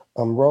that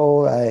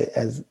role. I,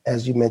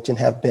 as you mentioned,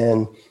 have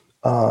been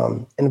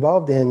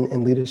involved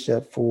in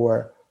leadership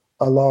for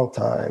a long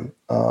time.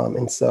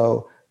 And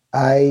so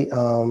I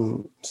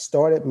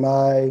started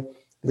my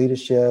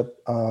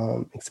leadership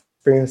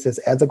experiences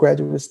as a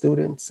graduate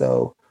student.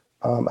 So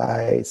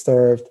I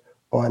served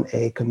on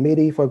a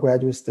committee for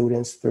graduate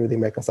students through the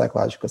American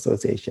Psychological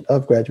Association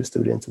of Graduate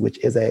Students, which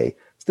is a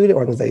student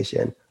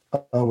organization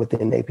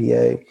within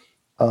APA.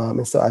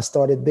 And so I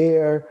started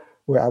there,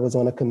 where I was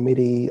on a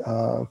committee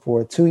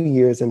for 2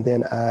 years, and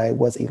then I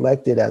was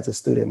elected as a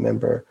student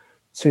member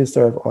to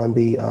serve on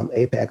the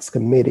APACS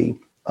committee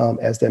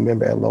as their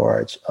member at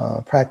large,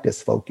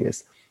 practice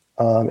focus.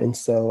 And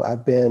so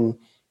I've been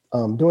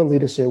doing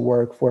leadership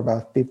work for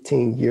about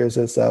 15 years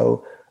or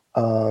so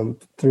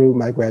through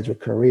my graduate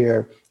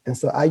career. And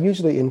so I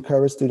usually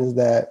encourage students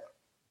that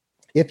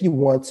if you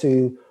want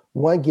to,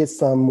 one, get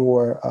some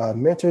more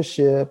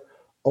mentorship,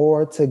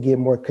 or to get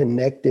more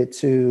connected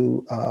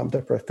to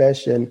the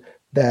profession,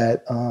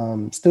 that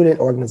student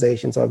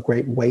organizations are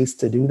great ways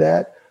to do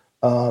that.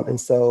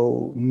 And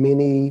so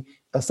many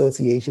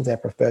associations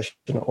and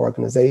professional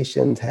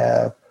organizations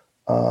have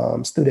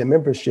student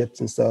memberships.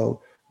 And so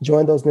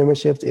join those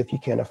memberships if you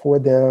can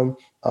afford them.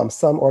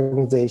 Some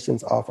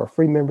organizations offer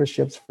free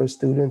memberships for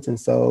students. And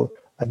so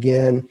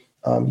again,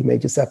 you may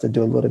just have to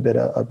do a little bit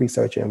of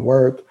research and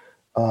work.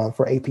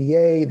 For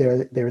APA,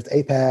 there's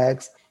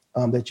APACS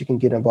that you can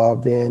get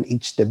involved in.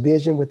 Each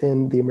division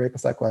within the American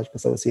Psychological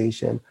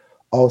Association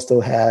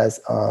also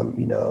has,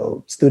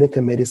 student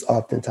committees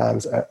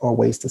oftentimes are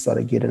ways to sort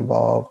of get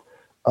involved.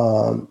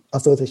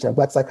 Association of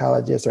Black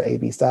Psychologists, or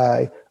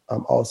AB-Sci,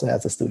 also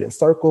has a student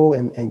circle,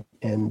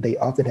 and they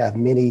often have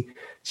many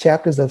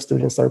chapters of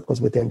student circles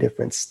within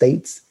different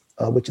states,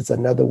 which is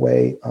another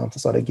way to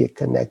sort of get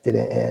connected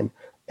and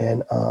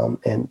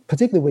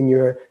particularly when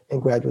you're in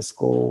graduate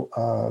school,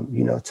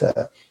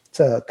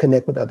 to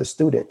connect with other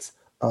students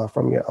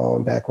from your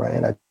own background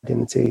and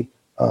identity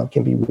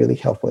can be really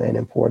helpful and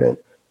important.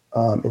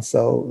 And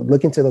so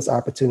look into those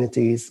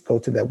opportunities, go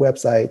to their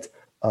website,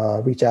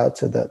 reach out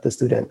to the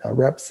student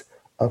reps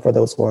for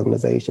those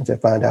organizations,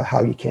 and find out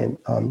how you can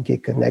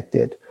get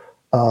connected.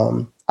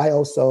 I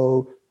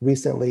also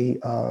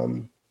recently, I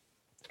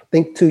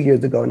think 2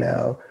 years ago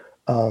now,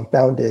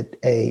 founded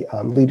a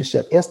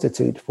leadership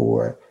institute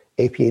for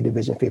APA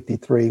Division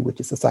 53, which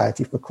is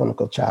Society for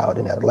Clinical Child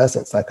and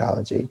Adolescent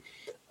Psychology.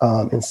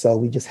 And so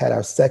we just had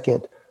our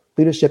second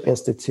leadership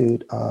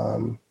institute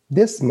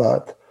this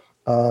month,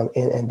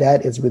 and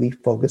that is really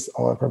focused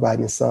on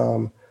providing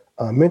some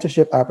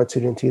mentorship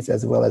opportunities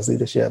as well as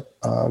leadership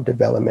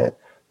development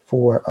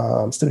for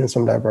students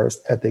from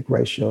diverse ethnic,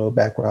 racial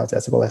backgrounds,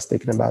 as well as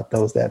thinking about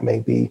those that may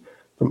be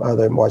from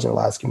other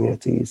marginalized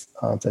communities,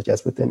 such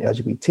as within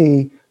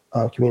LGBT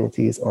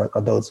communities or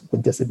those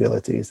with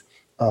disabilities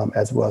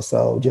as well.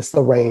 So just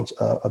a range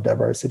of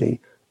diversity.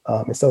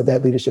 And so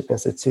that Leadership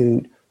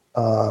Institute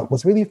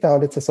was really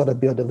founded to sort of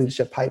build a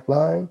leadership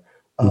pipeline.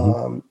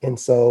 And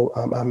so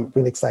I'm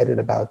really excited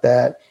about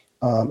that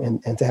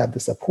and to have the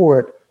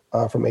support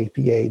from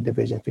APA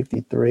Division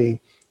 53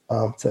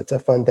 to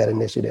fund that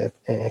initiative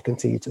and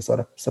continue to sort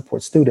of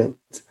support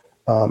students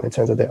in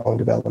terms of their own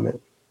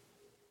development.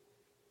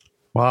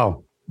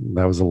 Wow.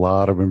 That was a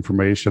lot of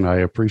information. I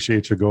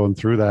appreciate you going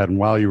through that. And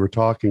while you were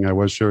talking, I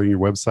was sharing your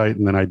website,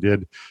 and then I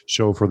did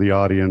show for the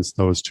audience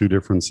those two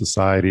different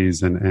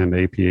societies and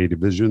APA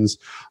divisions,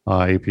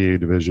 APA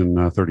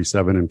Division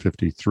 37 and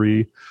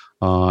 53.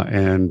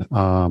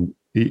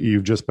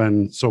 You've just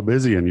been so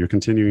busy, and you're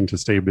continuing to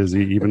stay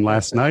busy even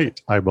last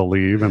night, I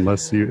believe,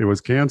 unless it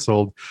was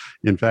canceled.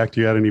 In fact,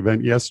 you had an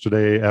event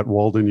yesterday at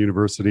Walden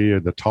University,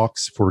 the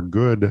Talks for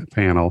Good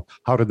panel.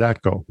 How did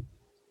that go?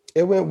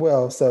 It went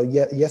well. So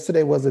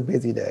yesterday was a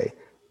busy day.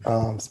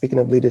 Speaking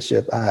of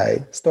leadership,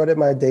 I started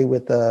my day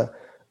with a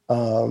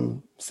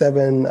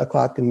 7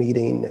 o'clock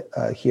meeting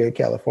here in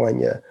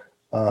California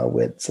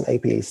with some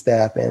APA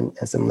staff and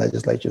some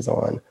legislators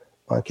on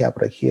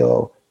Capitol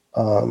Hill,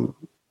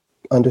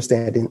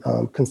 understanding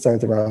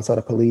concerns around sort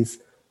of police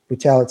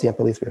brutality and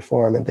police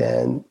reform. And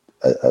then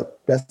a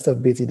rest of a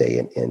busy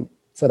day and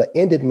sort of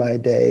ended my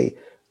day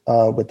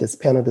with this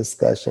panel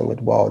discussion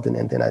with Walden.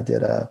 And then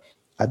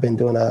I've been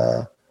doing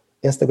a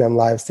Instagram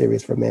live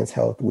series for Men's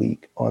Health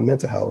Week on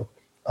mental health.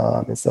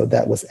 And so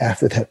that was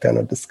after that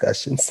panel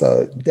discussion.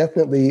 So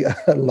definitely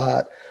a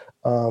lot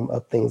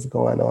of things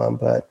going on,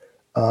 but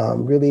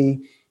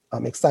really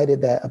I'm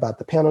excited about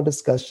the panel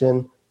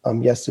discussion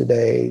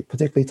yesterday,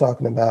 particularly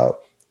talking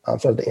about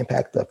sort of the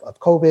impact of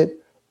COVID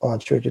on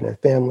children and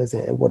families,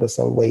 and what are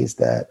some ways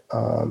that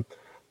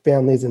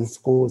families and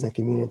schools and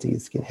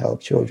communities can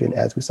help children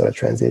as we sort of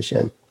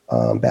transition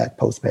back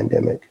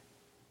post-pandemic.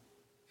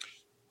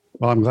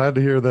 Well, I'm glad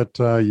to hear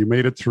that you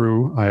made it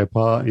through.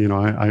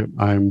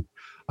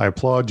 I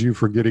applaud you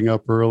for getting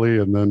up early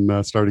and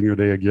then starting your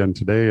day again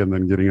today and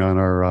then getting on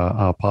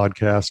our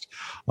podcast.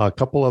 A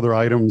couple other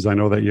items. I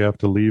know that you have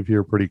to leave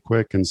here pretty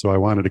quick, and so I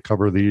wanted to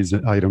cover these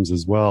items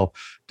as well.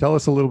 Tell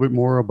us a little bit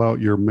more about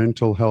your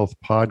mental health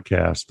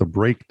podcast, The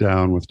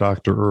Breakdown with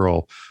Dr.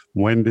 Earl.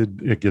 When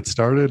did it get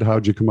started?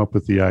 How'd you come up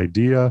with the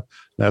idea?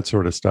 That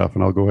sort of stuff.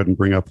 And I'll go ahead and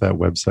bring up that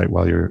website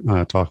while you're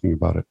talking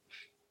about it.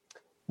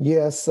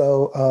 Yeah,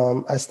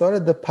 so I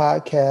started the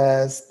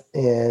podcast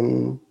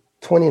in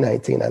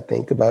 2019, I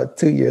think, about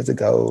 2 years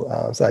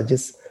ago. So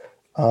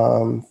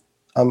I'm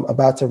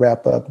about to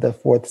wrap up the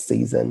 4th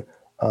season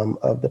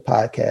of the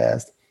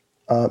podcast.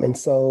 And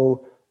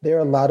so there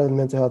are a lot of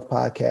mental health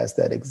podcasts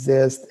that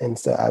exist. And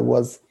so I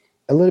was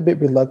a little bit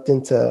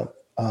reluctant to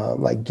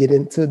get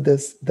into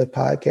the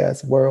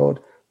podcast world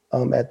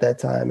at that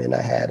time. And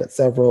I had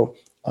several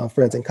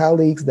friends and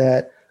colleagues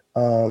that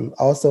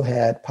also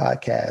had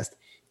podcasts.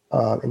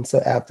 And so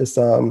after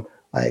some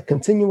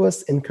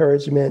continuous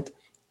encouragement,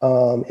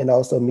 and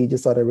also me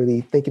just sort of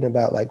really thinking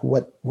about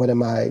what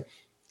am I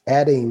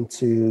adding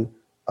to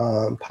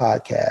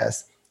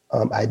podcasts,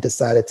 I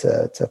decided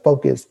to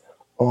focus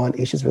on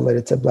issues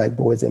related to Black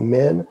boys and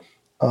men.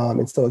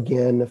 And so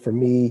again, for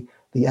me,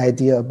 the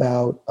idea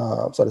about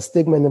sort of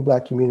stigma in the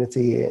Black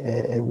community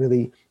and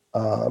really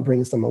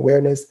bringing some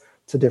awareness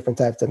to different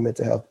types of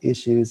mental health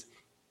issues,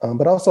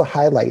 but also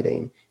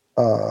highlighting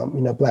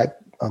Black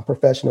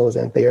professionals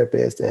and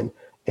therapists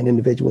and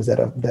individuals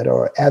that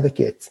are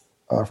advocates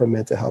for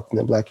mental health in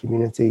the Black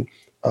community,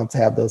 to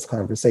have those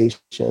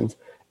conversations,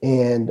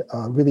 and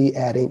really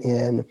adding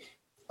in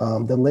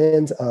the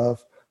lens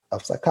of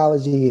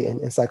psychology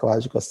and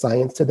psychological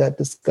science to that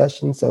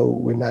discussion. So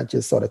we're not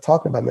just sort of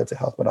talking about mental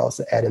health, but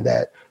also adding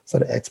that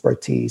sort of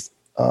expertise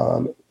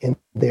in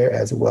there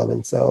as well.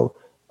 And so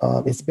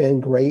it's been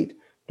great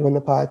doing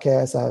the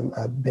podcast.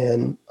 I've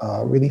been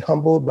really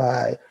humbled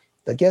by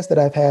the guests that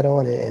I've had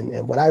on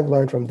and what I've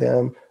learned from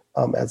them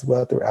as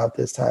well throughout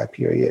this time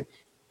period.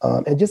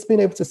 And just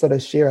being able to sort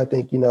of share, I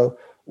think,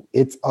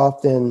 it's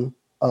often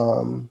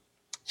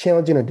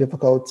challenging or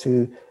difficult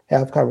to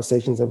have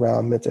conversations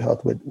around mental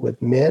health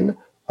with men.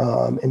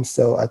 And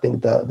so I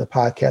think the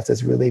podcast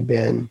has really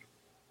been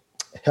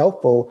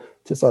helpful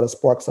to sort of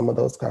spark some of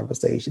those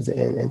conversations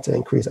and to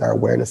increase our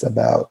awareness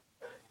about,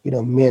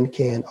 men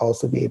can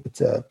also be able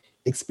to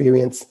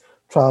experience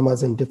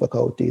traumas and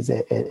difficulties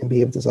and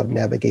be able to sort of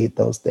navigate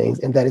those things,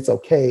 and that it's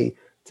okay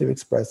to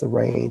express a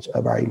range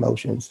of our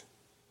emotions.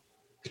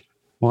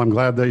 Well, I'm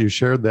glad that you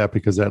shared that,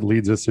 because that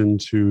leads us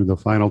into the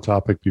final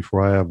topic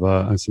before I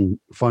have some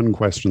fun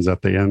questions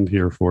at the end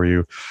here for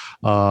you.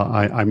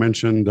 I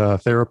mentioned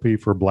therapy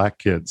for Black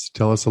kids.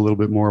 Tell us a little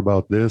bit more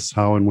about this.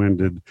 How and when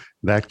did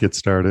that get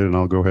started? And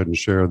I'll go ahead and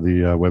share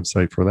the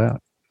website for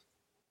that.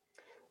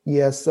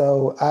 Yeah,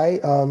 so I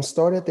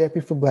started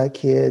Therapy for Black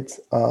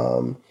Kids.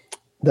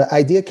 The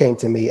idea came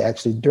to me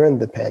actually during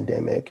the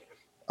pandemic,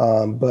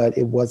 but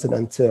it wasn't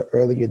until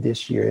earlier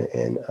this year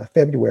in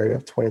February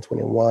of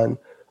 2021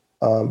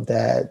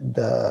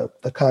 that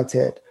the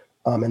content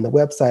and the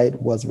website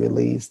was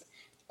released.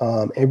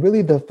 And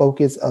really the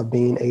focus of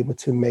being able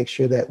to make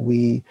sure that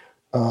we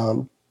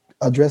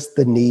address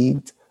the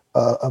needs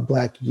of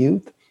Black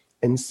youth.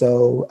 And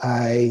so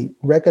I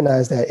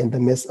recognize that in the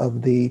midst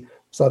of the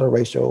sort of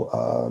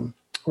racial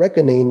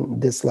reckoning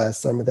this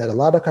last summer, that a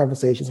lot of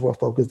conversations were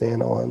focused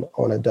in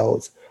on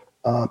adults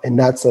and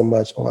not so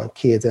much on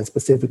kids, and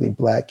specifically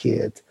Black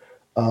kids.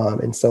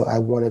 And so I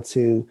wanted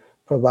to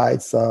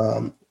provide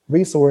some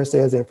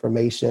resources,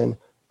 information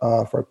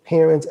for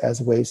parents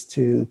as ways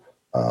to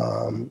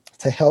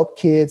help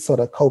kids sort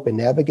of cope and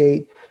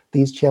navigate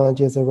these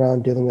challenges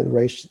around dealing with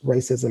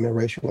racism and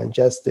racial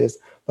injustice,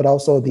 but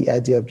also the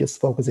idea of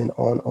just focusing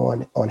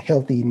on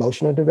healthy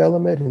emotional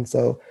development. And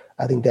so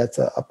I think that's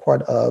a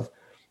part of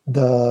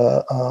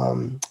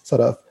the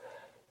sort of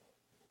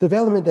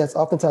development that's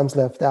oftentimes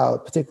left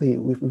out, particularly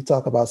we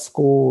talk about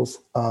schools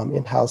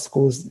and how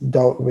schools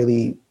don't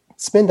really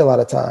spend a lot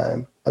of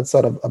time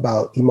sort of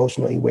about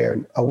emotional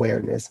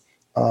awareness.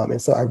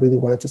 And so I really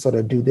wanted to sort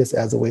of do this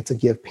as a way to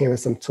give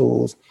parents some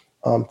tools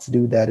to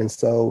do that. And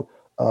so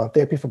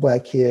Therapy for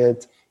Black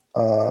Kids,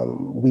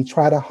 we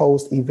try to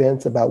host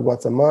events about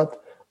once a month,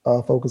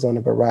 focus on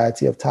a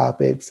variety of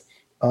topics.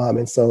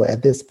 And so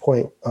at this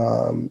point,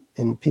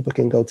 and people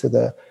can go to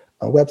the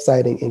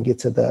website and get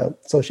to the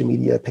social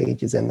media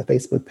pages and the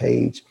Facebook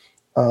page.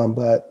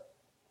 But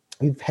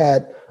we've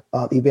had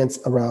events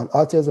around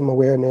autism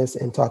awareness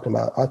and talking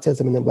about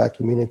autism in the Black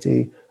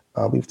community.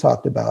 We've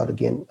talked about,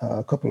 again,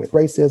 coping with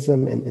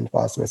racism and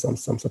fostering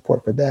some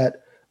support for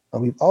that.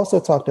 We've also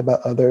talked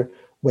about other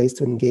ways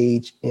to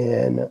engage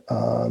in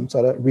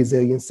sort of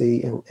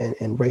resiliency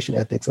and racial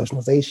ethics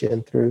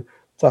socialization through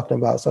talking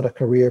about sort of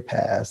career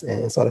paths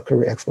and sort of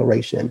career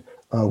exploration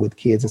with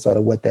kids and sort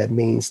of what that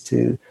means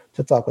to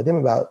talk with them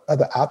about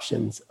other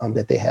options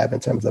that they have in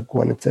terms of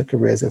going into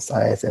careers in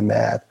science and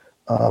math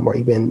or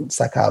even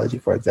psychology,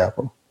 for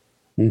example.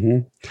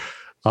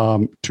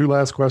 Mm-hmm. Two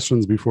last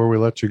questions before we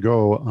let you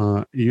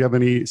go. You have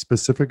any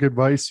specific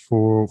advice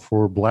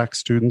for Black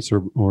students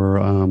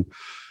or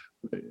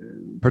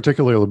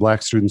particularly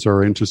Black students who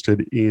are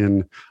interested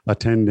in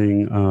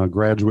attending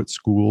graduate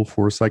school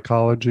for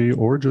psychology,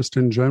 or just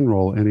in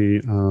general, any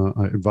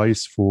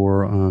advice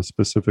for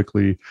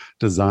specifically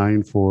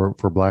designed for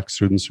Black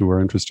students who are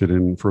interested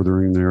in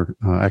furthering their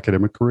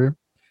academic career?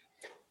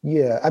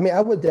 Yeah, I mean,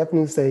 I would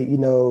definitely say,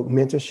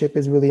 mentorship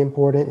is really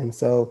important. And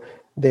so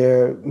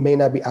there may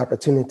not be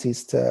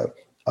opportunities to,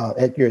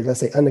 at your, let's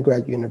say,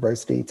 undergraduate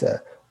university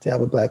to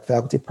have a Black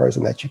faculty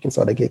person that you can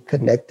sort of get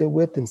connected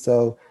with. And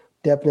so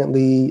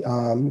definitely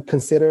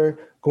consider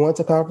going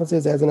to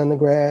conferences as an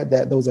undergrad.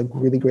 That those are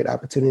really great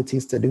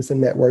opportunities to do some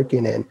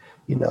networking and,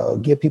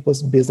 get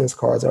people's business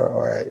cards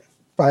or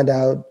find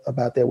out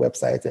about their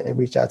websites and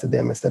reach out to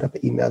them and set up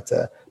an email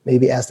to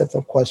maybe ask them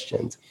some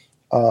questions.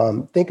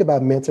 Think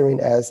about mentoring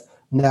as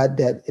not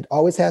that it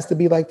always has to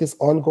be like this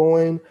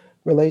ongoing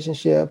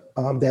relationship.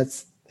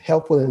 That's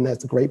helpful and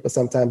that's great, but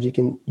sometimes you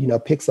can,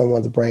 pick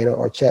someone's brain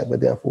or chat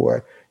with them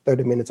for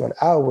 30 minutes or an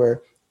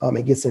hour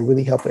and get some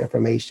really helpful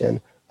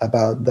information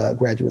about the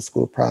graduate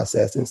school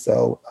process. And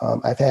so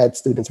I've had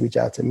students reach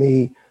out to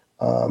me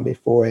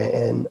before,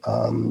 and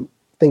I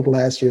think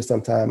last year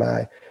sometime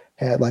I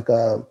had like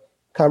a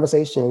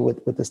conversation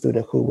with a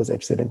student who was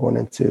interested in going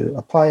into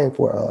applying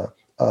for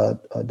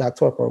a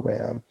doctoral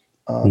program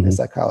in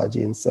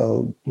psychology. And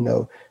so,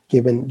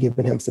 giving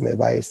him some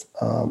advice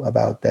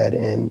about that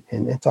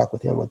and talk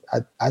with him,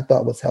 I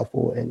thought was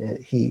helpful.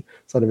 And he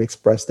sort of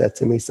expressed that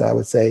to me. So I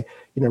would say,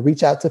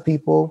 reach out to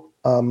people.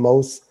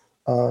 Most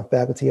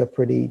faculty are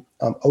pretty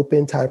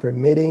open, time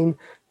permitting,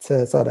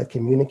 to sort of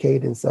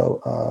communicate. And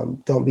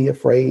so don't be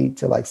afraid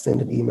to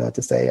send an email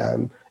to say,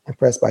 I'm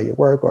impressed by your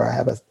work, or I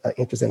have an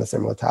interest in a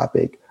similar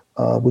topic.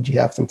 Would you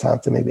have some time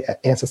to maybe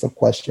answer some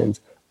questions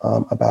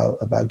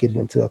about getting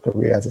into a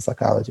career as a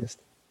psychologist?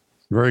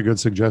 Very good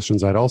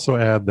suggestions. I'd also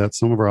add that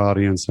some of our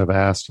audience have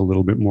asked a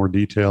little bit more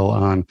detail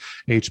on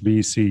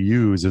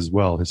HBCUs as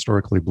well,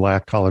 historically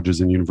Black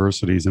colleges and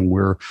universities. And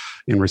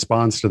in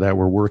response to that,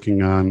 we're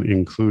working on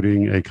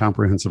including a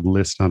comprehensive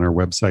list on our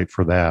website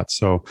for that.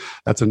 So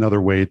that's another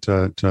way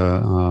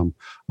to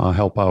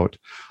help out.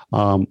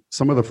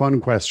 Some of the fun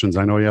questions,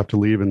 I know you have to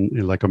leave in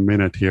like a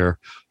minute here.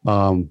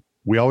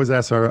 We always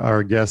ask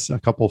our guests a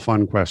couple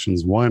fun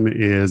questions. One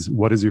is,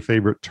 what is your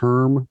favorite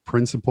term,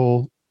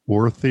 principle,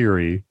 or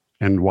theory,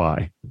 and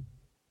why?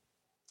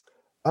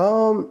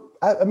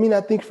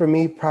 I think for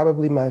me,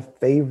 probably my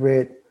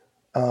favorite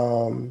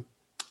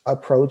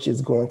approach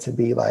is going to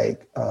be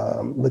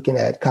looking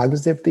at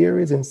cognitive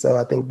theories. And so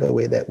I think the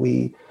way that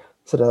we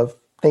sort of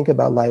think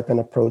about life and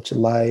approach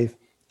life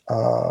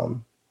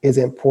is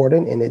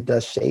important, and it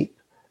does shape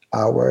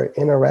our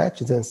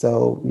interactions. And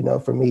so,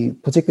 for me,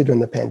 particularly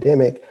during the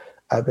pandemic,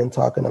 I've been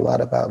talking a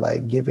lot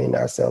about giving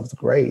ourselves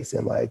grace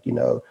and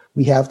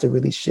we have to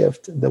really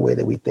shift the way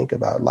that we think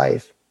about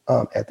life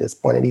at this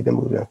point and even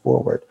moving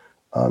forward.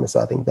 And so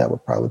I think that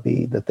would probably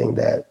be the thing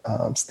that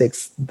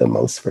sticks the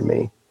most for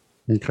me.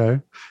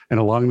 Okay. And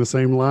along the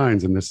same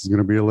lines, and this is going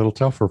to be a little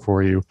tougher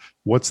for you,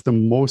 what's the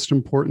most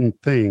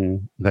important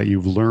thing that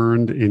you've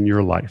learned in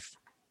your life?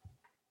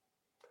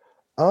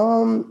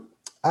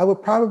 I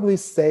would probably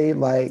say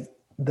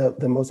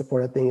the most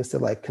important thing is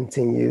to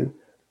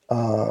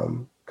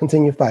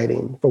continue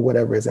fighting for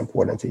whatever is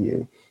important to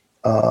you.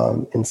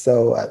 And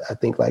so I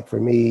think for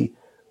me,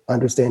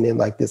 understanding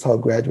this whole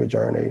graduate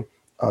journey,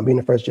 being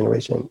a first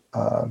generation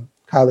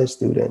college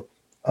student,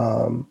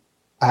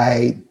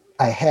 I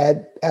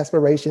had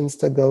aspirations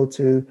to go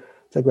to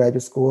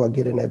graduate school or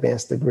get an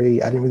advanced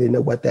degree. I didn't really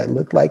know what that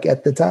looked like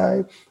at the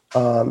time.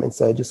 And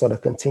so just sort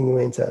of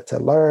continuing to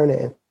learn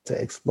and to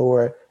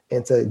explore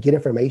and to get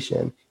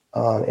information.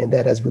 And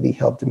that has really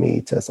helped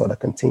me to sort of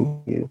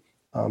continue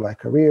my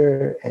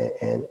career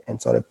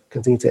and sort of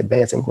continue to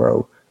advance and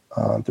grow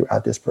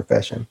throughout this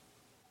profession.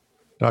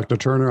 Dr.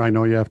 Turner, I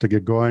know you have to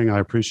get going. I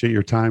appreciate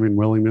your time and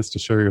willingness to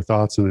share your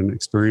thoughts and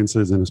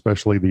experiences, and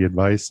especially the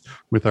advice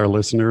with our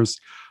listeners.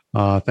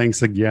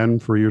 Thanks again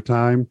for your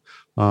time.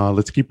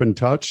 Let's keep in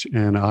touch,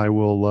 and I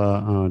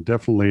will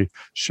definitely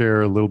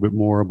share a little bit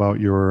more about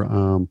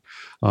your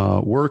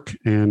work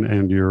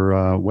and your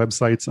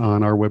websites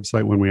on our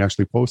website when we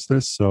actually post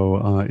this.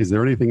 So is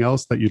there anything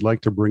else that you'd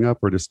like to bring up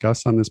or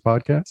discuss on this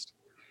podcast?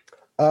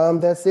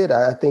 That's it.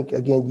 I think,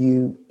 again,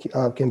 you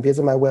can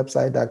visit my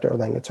website,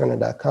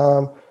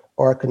 drorlandoturner.com,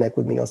 or connect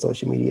with me on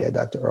social media at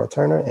Dr. Earl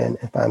Turner and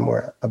find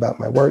more about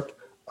my work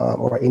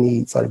or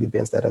any sort of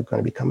events that are going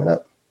to be coming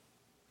up.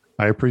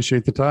 I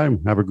appreciate the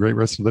time. Have a great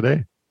rest of the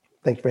day.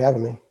 Thank you for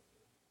having me.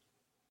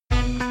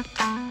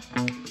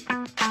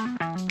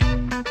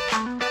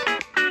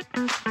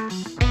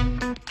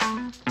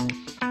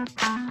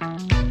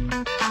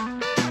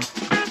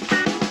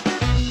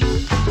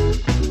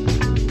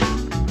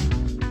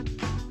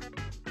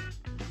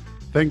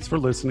 Thanks for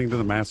listening to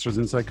the Masters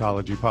in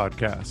Psychology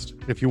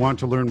podcast. If you want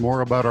to learn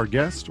more about our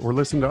guest or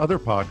listen to other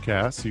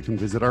podcasts, you can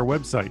visit our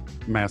website,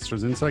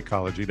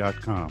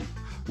 mastersinpsychology.com,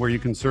 where you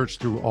can search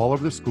through all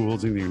of the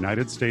schools in the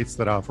United States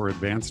that offer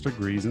advanced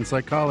degrees in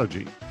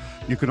psychology.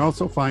 You can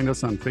also find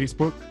us on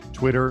Facebook,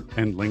 Twitter,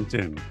 and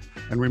LinkedIn.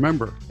 And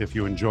remember, if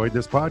you enjoyed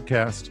this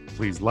podcast,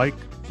 please like,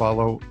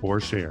 follow, or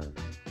share.